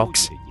rainy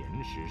rocks,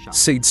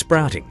 seed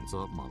sprouting.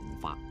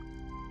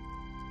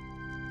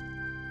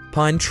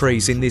 Pine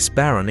trees in this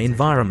barren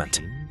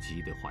environment.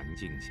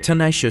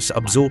 Tenacious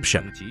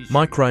absorption,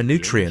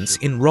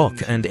 micronutrients in rock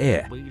and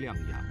air.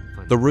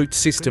 The root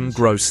system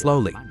grows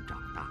slowly.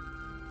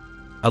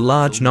 A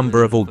large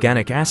number of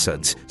organic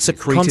acids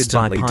secreted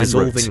by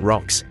dissolving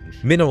rocks,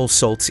 mineral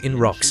salts in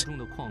rocks,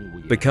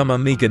 become a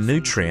meager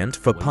nutrient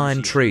for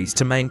pine trees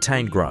to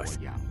maintain growth.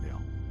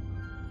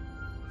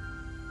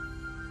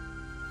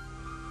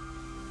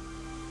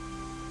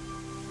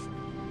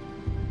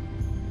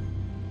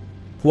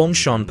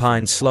 Huangshan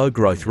pine's slow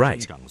growth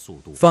rate,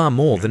 far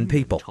more than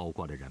people.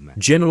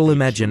 General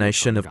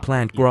imagination of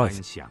plant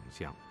growth.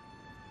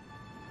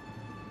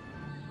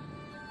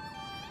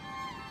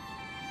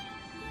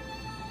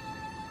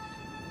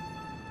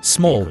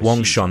 Small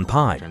Huangshan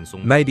pine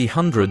may be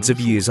hundreds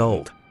of years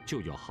old.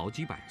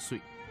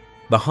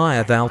 The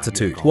higher the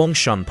altitude,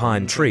 Huangshan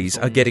pine trees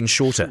are getting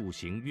shorter,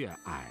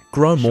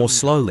 grow more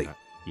slowly.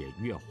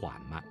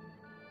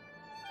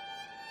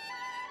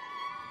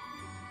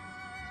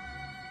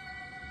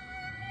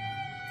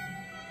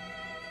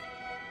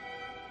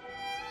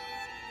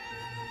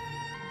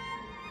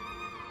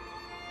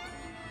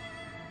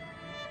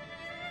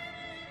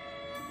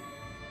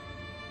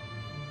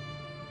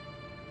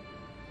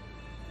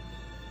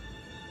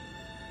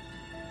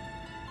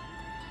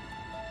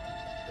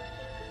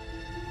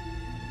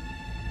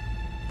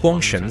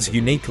 Huangshan's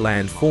unique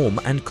landform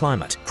and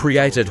climate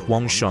created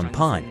Huangshan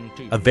pine,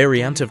 a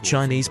variant of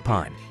Chinese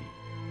pine.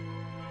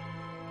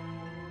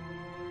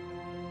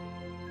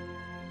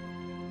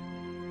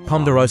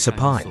 Ponderosa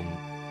pine,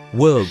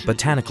 World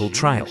Botanical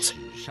Trails.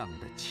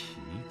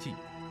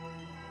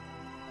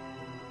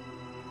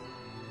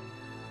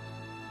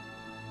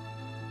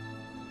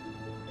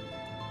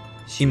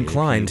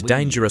 Inclined,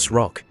 dangerous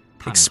rock.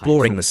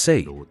 Exploring the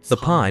sea. The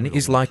pine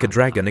is like a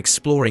dragon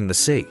exploring the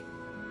sea.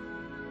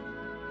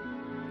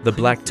 The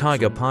black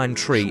tiger pine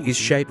tree is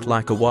shaped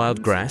like a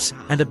wild grass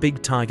and a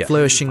big tiger.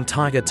 Flourishing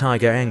tiger,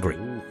 tiger angry.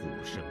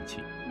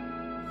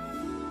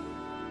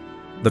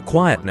 The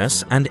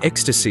quietness and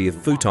ecstasy of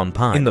futon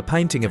pine in the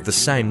painting of the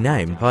same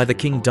name by the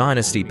Qing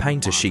Dynasty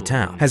painter Shi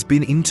Tao has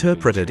been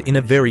interpreted in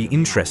a very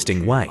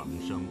interesting way.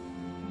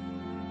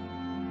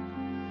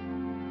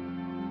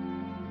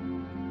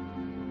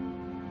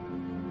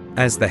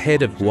 As the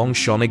head of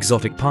Huangshan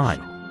exotic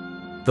pine,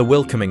 the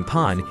welcoming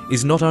pine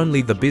is not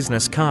only the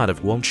business card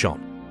of Huangshan,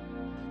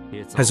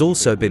 has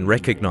also been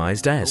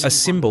recognized as a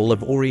symbol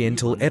of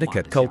Oriental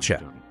etiquette culture.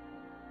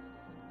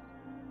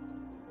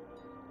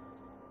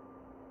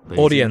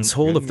 Audience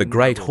Hall of the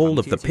Great Hall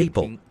of the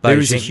People, there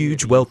is a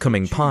huge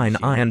welcoming pine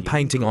iron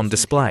painting on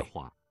display.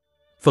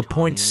 For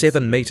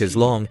 0.7 meters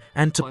long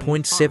and to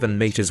 0.7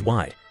 meters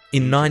wide.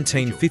 In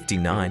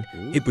 1959,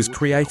 it was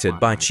created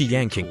by Qi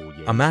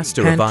Yanqing, a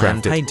master of iron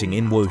painting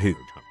in Wuhu.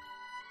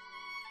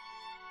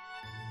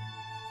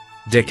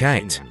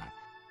 Decades.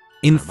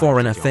 In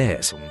foreign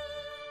affairs,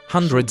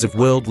 hundreds of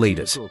world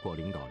leaders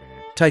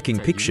taking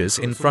pictures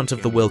in front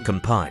of the welcome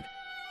pine.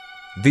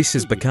 This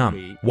has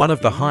become one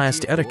of the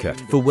highest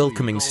etiquette for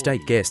welcoming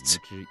state guests.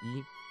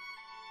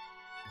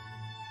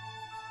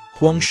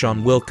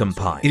 Huangshan welcome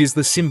pine. It is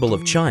the symbol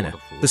of China,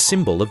 the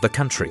symbol of the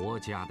country.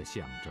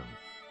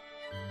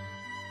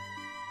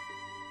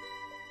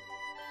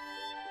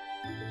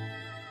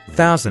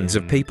 Thousands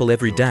of people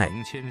every day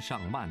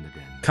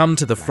come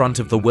to the front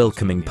of the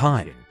welcoming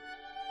pine.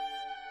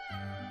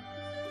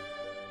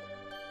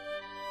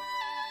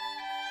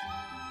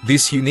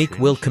 This unique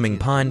welcoming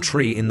pine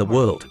tree in the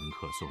world,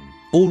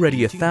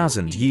 already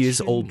 1,000 years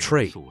old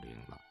tree.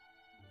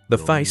 The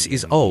face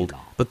is old,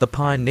 but the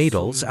pine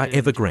needles are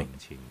evergreen.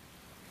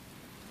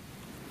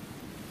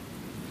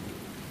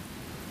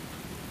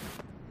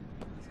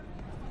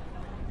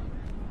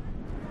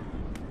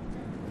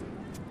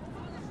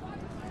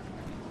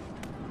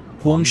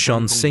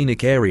 Huangshan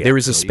scenic area, there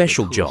is a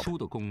special job.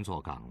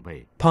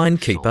 Pine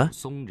keeper.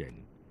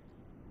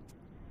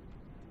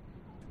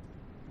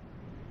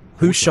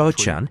 Hu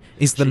Shaochan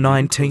is the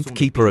 19th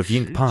keeper of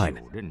Ying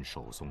Pine.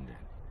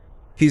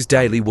 His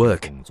daily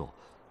work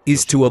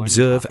is to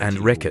observe and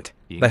record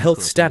the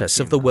health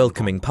status of the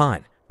welcoming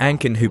pine,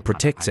 Ankin who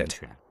protects it.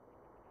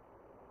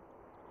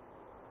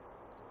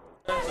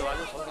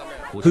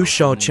 Hu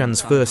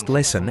Shaochan's first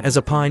lesson as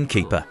a pine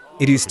keeper,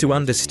 it is to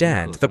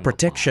understand the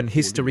protection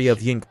history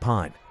of Ying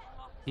Pine.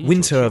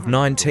 Winter of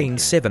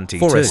 1972,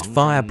 forest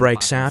fire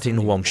breaks out in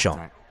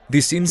Huangshan.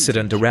 This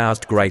incident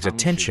aroused great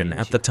attention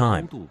at the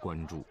time.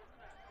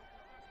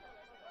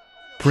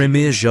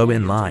 Premier Zhou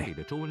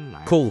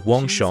Enlai. Call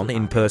Huangshan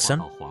in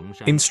person.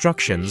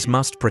 Instructions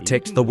must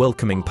protect the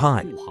welcoming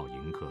pine.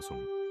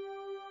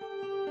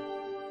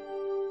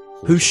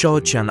 Hu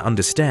Shaochan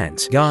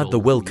understands. Guard the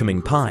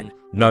welcoming pine.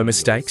 No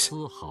mistakes.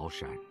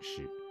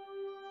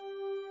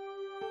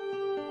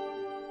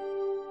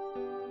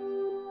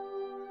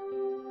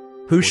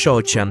 Hu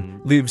Shaochan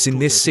lives in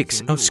this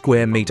 6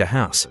 square meter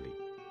house.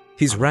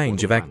 His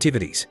range of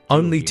activities,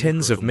 only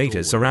tens of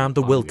meters around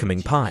the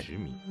welcoming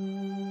pine.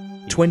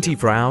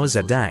 24 hours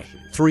a day,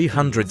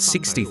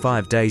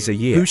 365 days a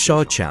year. Hu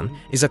Shaochan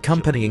is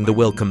accompanying the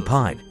welcome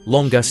pine,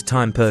 longest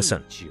time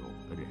person.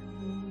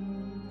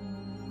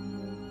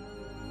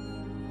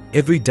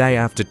 Every day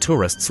after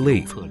tourists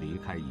leave,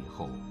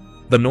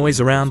 the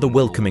noise around the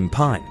welcoming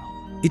pine,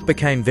 it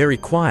became very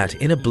quiet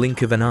in a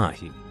blink of an eye.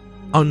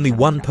 Only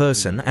one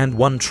person and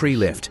one tree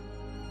left.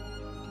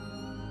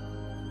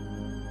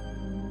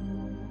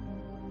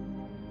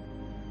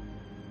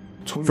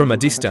 From a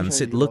distance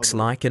it looks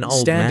like an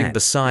old man standing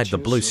beside the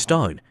blue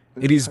stone.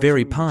 It is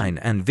very pine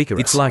and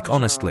vigorous. It's like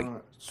honestly.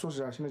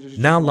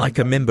 Now like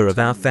a member of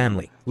our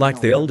family,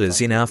 like the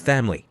elders in our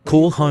family.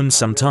 Call home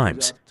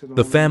sometimes.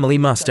 The family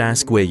must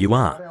ask where you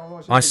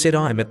are. I said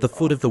I'm at the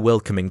foot of the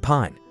welcoming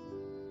pine.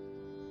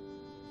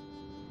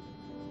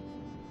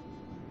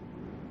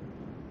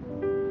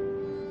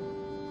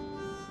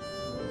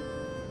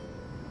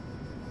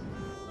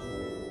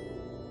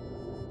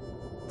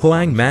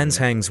 Huang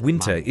Manshang's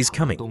winter is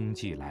coming.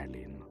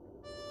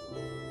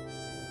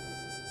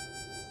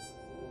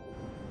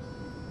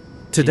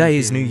 Today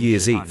is New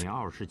Year's Eve.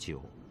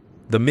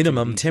 The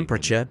minimum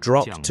temperature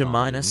dropped to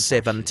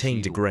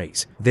 -17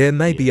 degrees. There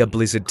may be a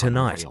blizzard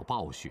tonight.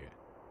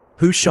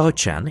 Hu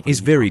Shaochan is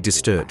very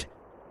disturbed.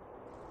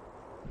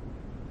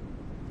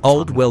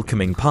 Old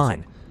welcoming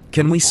pine.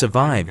 Can we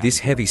survive this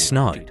heavy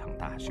snow?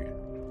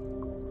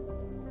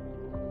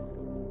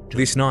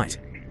 This night,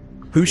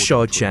 Hu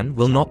Shaochan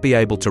will not be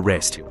able to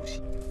rest.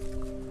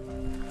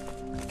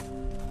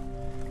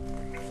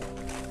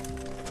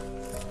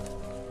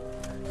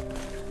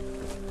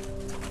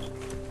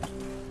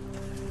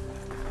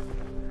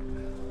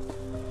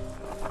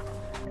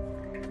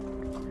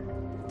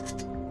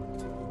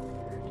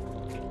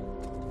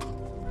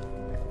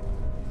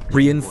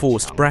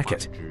 Reinforced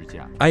bracket,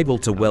 able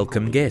to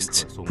welcome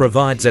guests,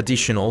 provides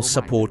additional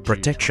support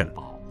protection.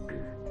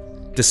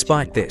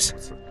 Despite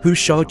this, Hu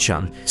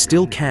Shaochun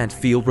still can't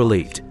feel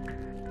relieved.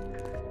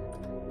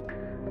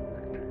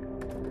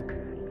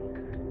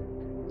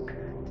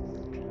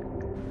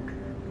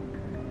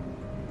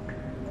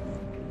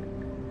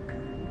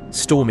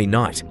 Stormy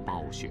night.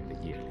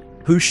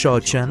 Hu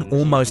Shaochun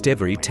almost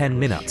every 10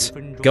 minutes,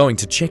 going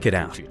to check it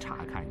out.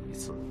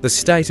 The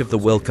state of the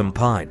welcome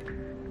pine.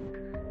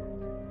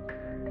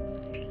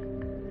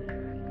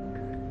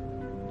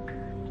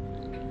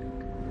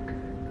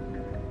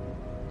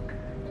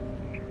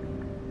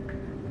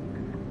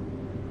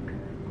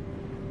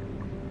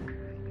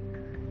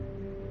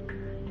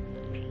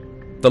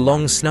 The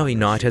long snowy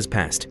night has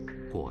passed.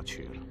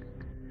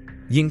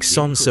 Ying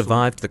Song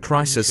survived the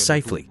crisis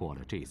safely.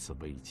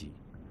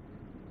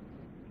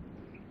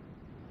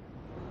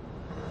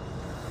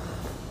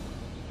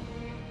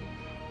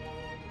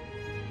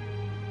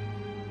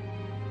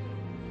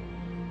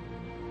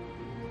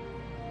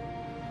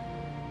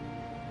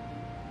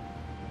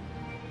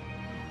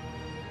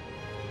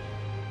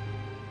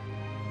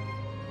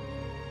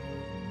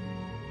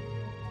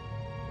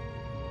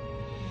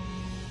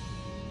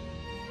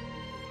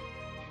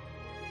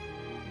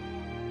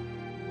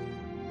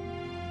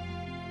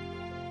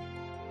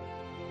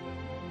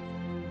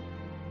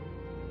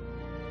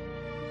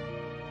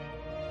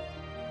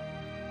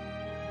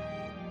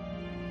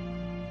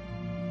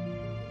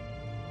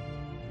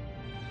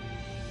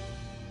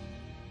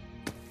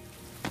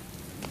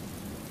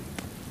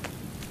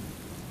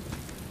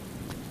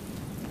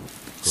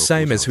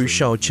 Same as Hu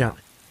Shaochun.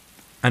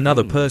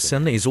 Another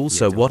person is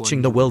also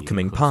watching the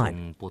welcoming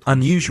pine.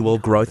 Unusual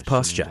growth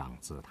posture.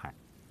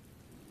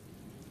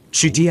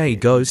 Xu Jie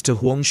goes to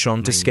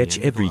Huangshan to sketch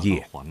every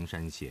year.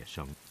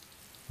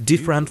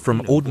 Different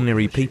from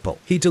ordinary people,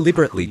 he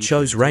deliberately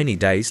chose rainy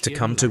days to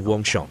come to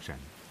Huangshan,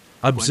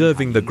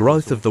 observing the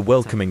growth of the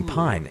welcoming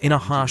pine in a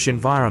harsh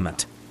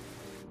environment.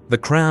 The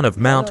crown of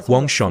Mount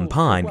Huangshan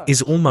pine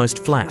is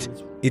almost flat.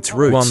 Its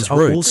roots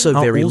are also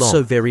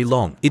very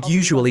long. It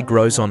usually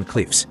grows on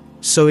cliffs,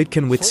 so it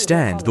can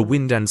withstand the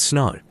wind and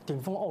snow.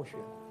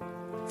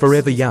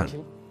 Forever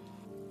young.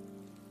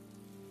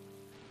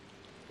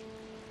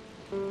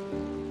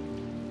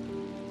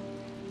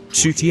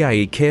 Xu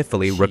Jie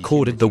carefully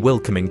recorded the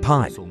welcoming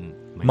pine.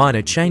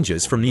 Minor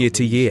changes from year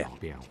to year.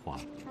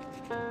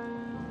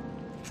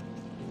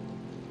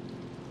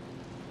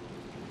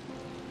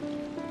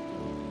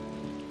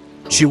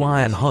 Joy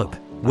and hope.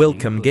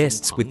 Welcome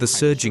guests with the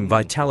surging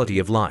vitality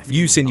of life.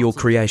 Use in your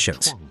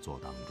creations.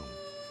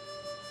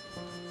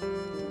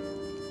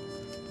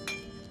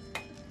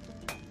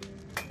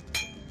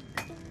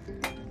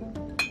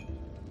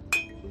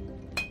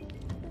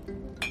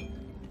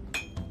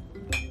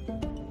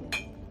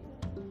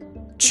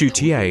 Xu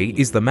Jie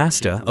is the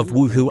master of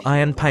Wuhu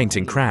iron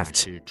painting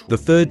crafts, the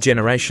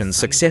third-generation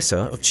successor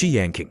of Qi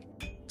Yanqing.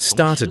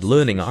 Started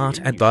learning art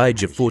at the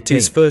age of 14.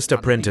 His first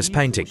apprentice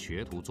painting.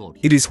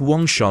 It is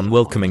Huangshan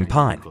welcoming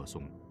pine.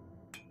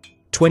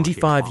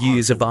 25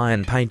 years of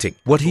iron painting.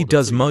 What he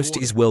does most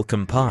is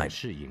welcome pine.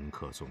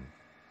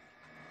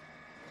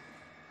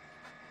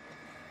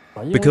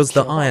 Because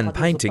the iron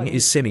painting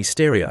is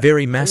semi-stereo,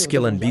 very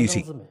masculine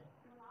beauty.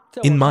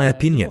 In my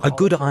opinion, a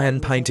good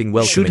iron painting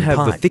welcoming should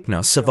have the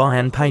thickness of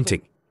iron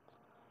painting.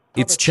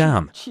 Its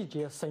charm,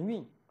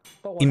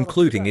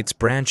 including its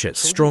branches,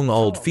 strong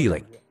old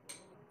feeling.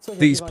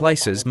 These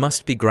places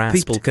must be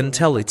grasped. People can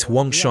tell it's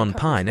Huangshan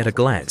pine at a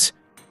glance.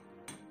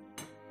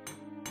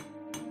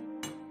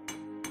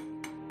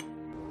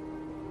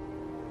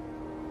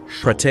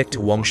 Protect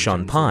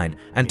Huangshan pine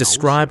and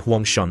describe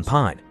Huangshan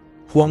pine.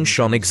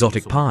 Huangshan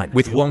exotic pine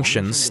with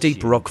Huangshan's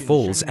steep rock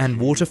falls and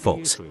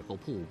waterfalls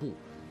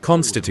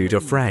constitute a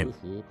frame.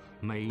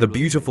 The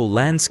beautiful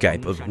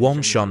landscape of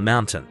Huangshan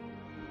Mountain.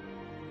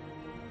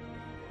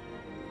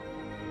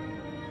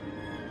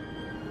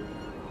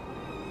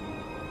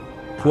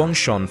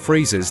 Huangshan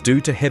freezes due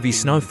to heavy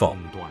snowfall.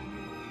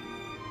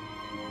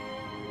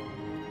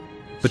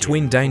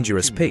 Between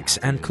dangerous peaks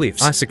and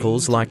cliffs,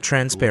 icicles like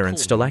transparent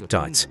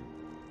stalactites.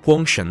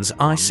 Huangshan's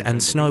ice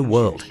and snow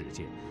world.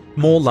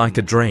 More like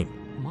a dream.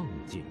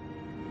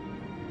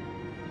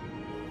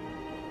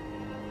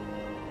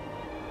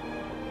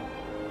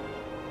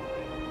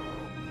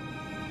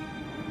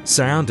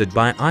 Surrounded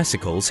by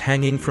icicles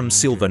hanging from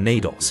silver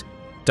needles.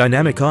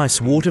 Dynamic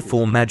ice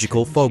waterfall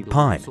magical fog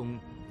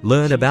pine.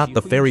 Learn about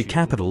the fairy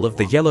capital of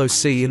the Yellow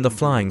Sea in the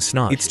flying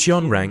snow. It's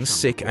Zhongrang's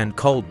sick and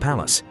cold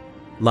palace,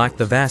 like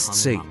the vast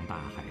sea,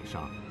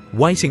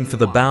 waiting for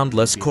the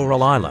boundless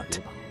coral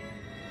island.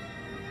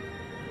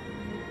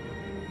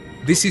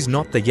 This is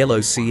not the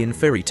Yellow Sea in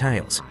fairy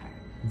tales.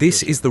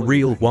 This is the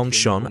real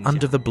Huangshan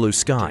under the blue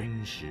sky.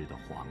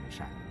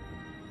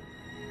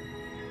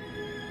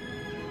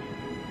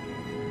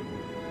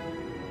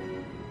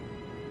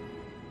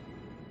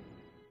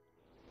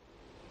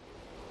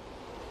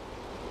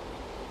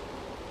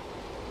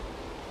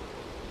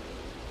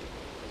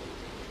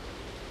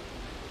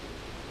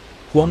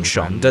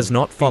 Huangshan does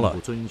not follow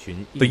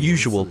the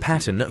usual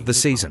pattern of the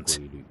seasons.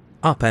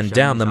 Up and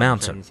down the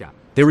mountain,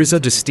 there is a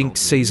distinct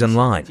season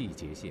line.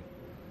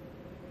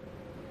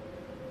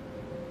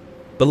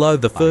 below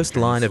the first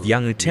line of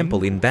Yang'u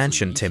Temple in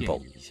Banshan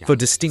Temple, for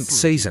distinct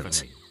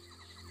seasons.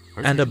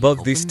 And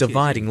above this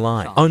dividing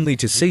line, only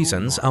two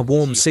seasons are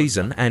warm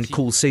season and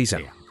cool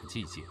season.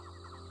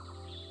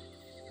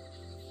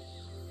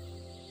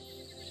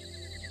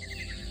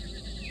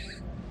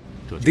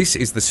 This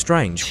is the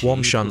strange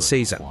Huangshan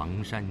season.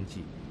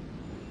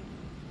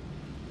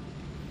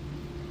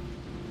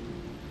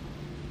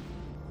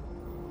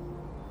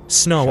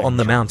 Snow on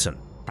the mountain,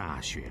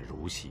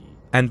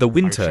 and the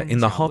winter in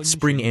the hot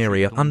spring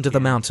area under the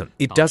mountain.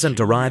 It doesn't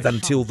arrive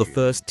until the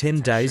first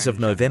 10 days of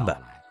November.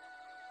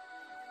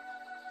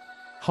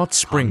 Hot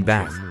spring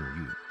bath.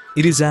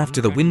 It is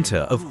after the winter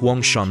of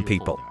Huangshan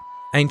people.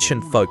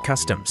 Ancient folk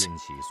customs.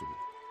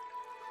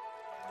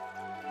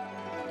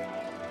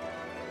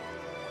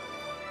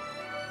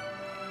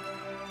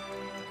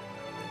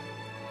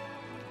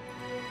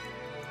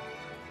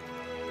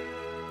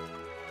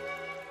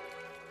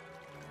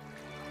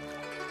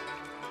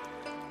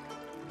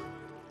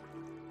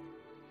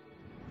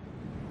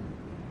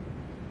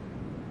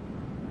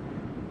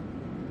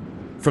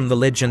 From the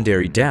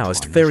legendary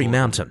Taoist Fairy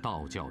Mountain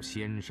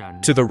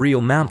to the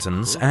real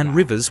mountains and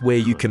rivers where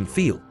you can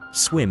feel,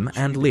 swim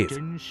and live.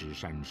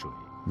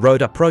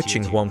 Road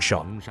approaching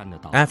Huangshan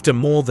after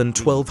more than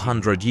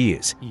 1200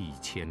 years.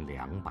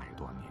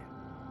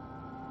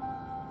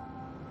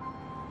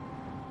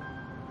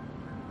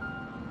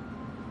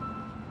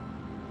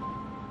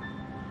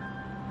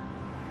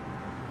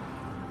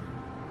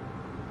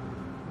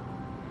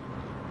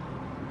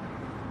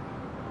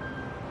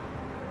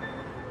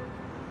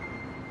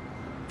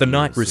 The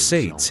night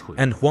recedes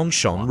and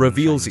Huangshan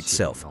reveals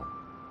itself.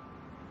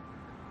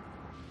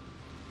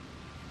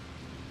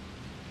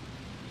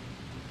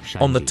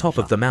 On the top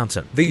of the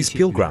mountain, these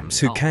pilgrims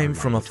who came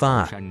from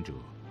afar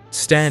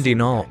stand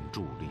in awe,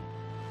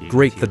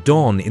 greet the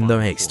dawn in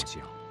the east.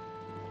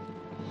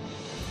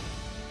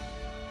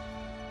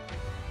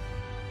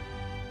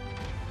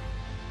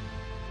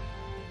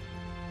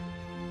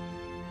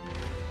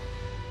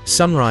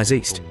 Sunrise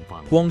east,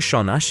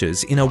 Huangshan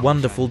ushers in a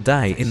wonderful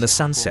day in the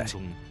sunset.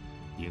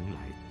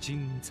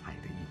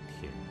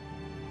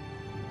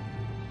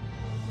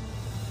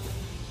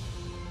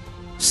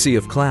 Sea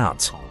of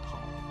clouds.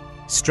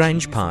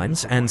 Strange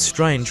pines and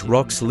strange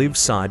rocks live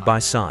side by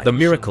side. The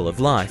miracle of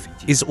life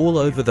is all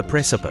over the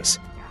precipice.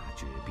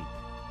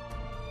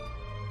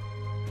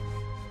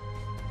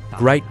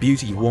 Great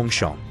beauty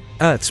Huangshan,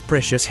 Earth's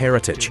precious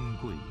heritage.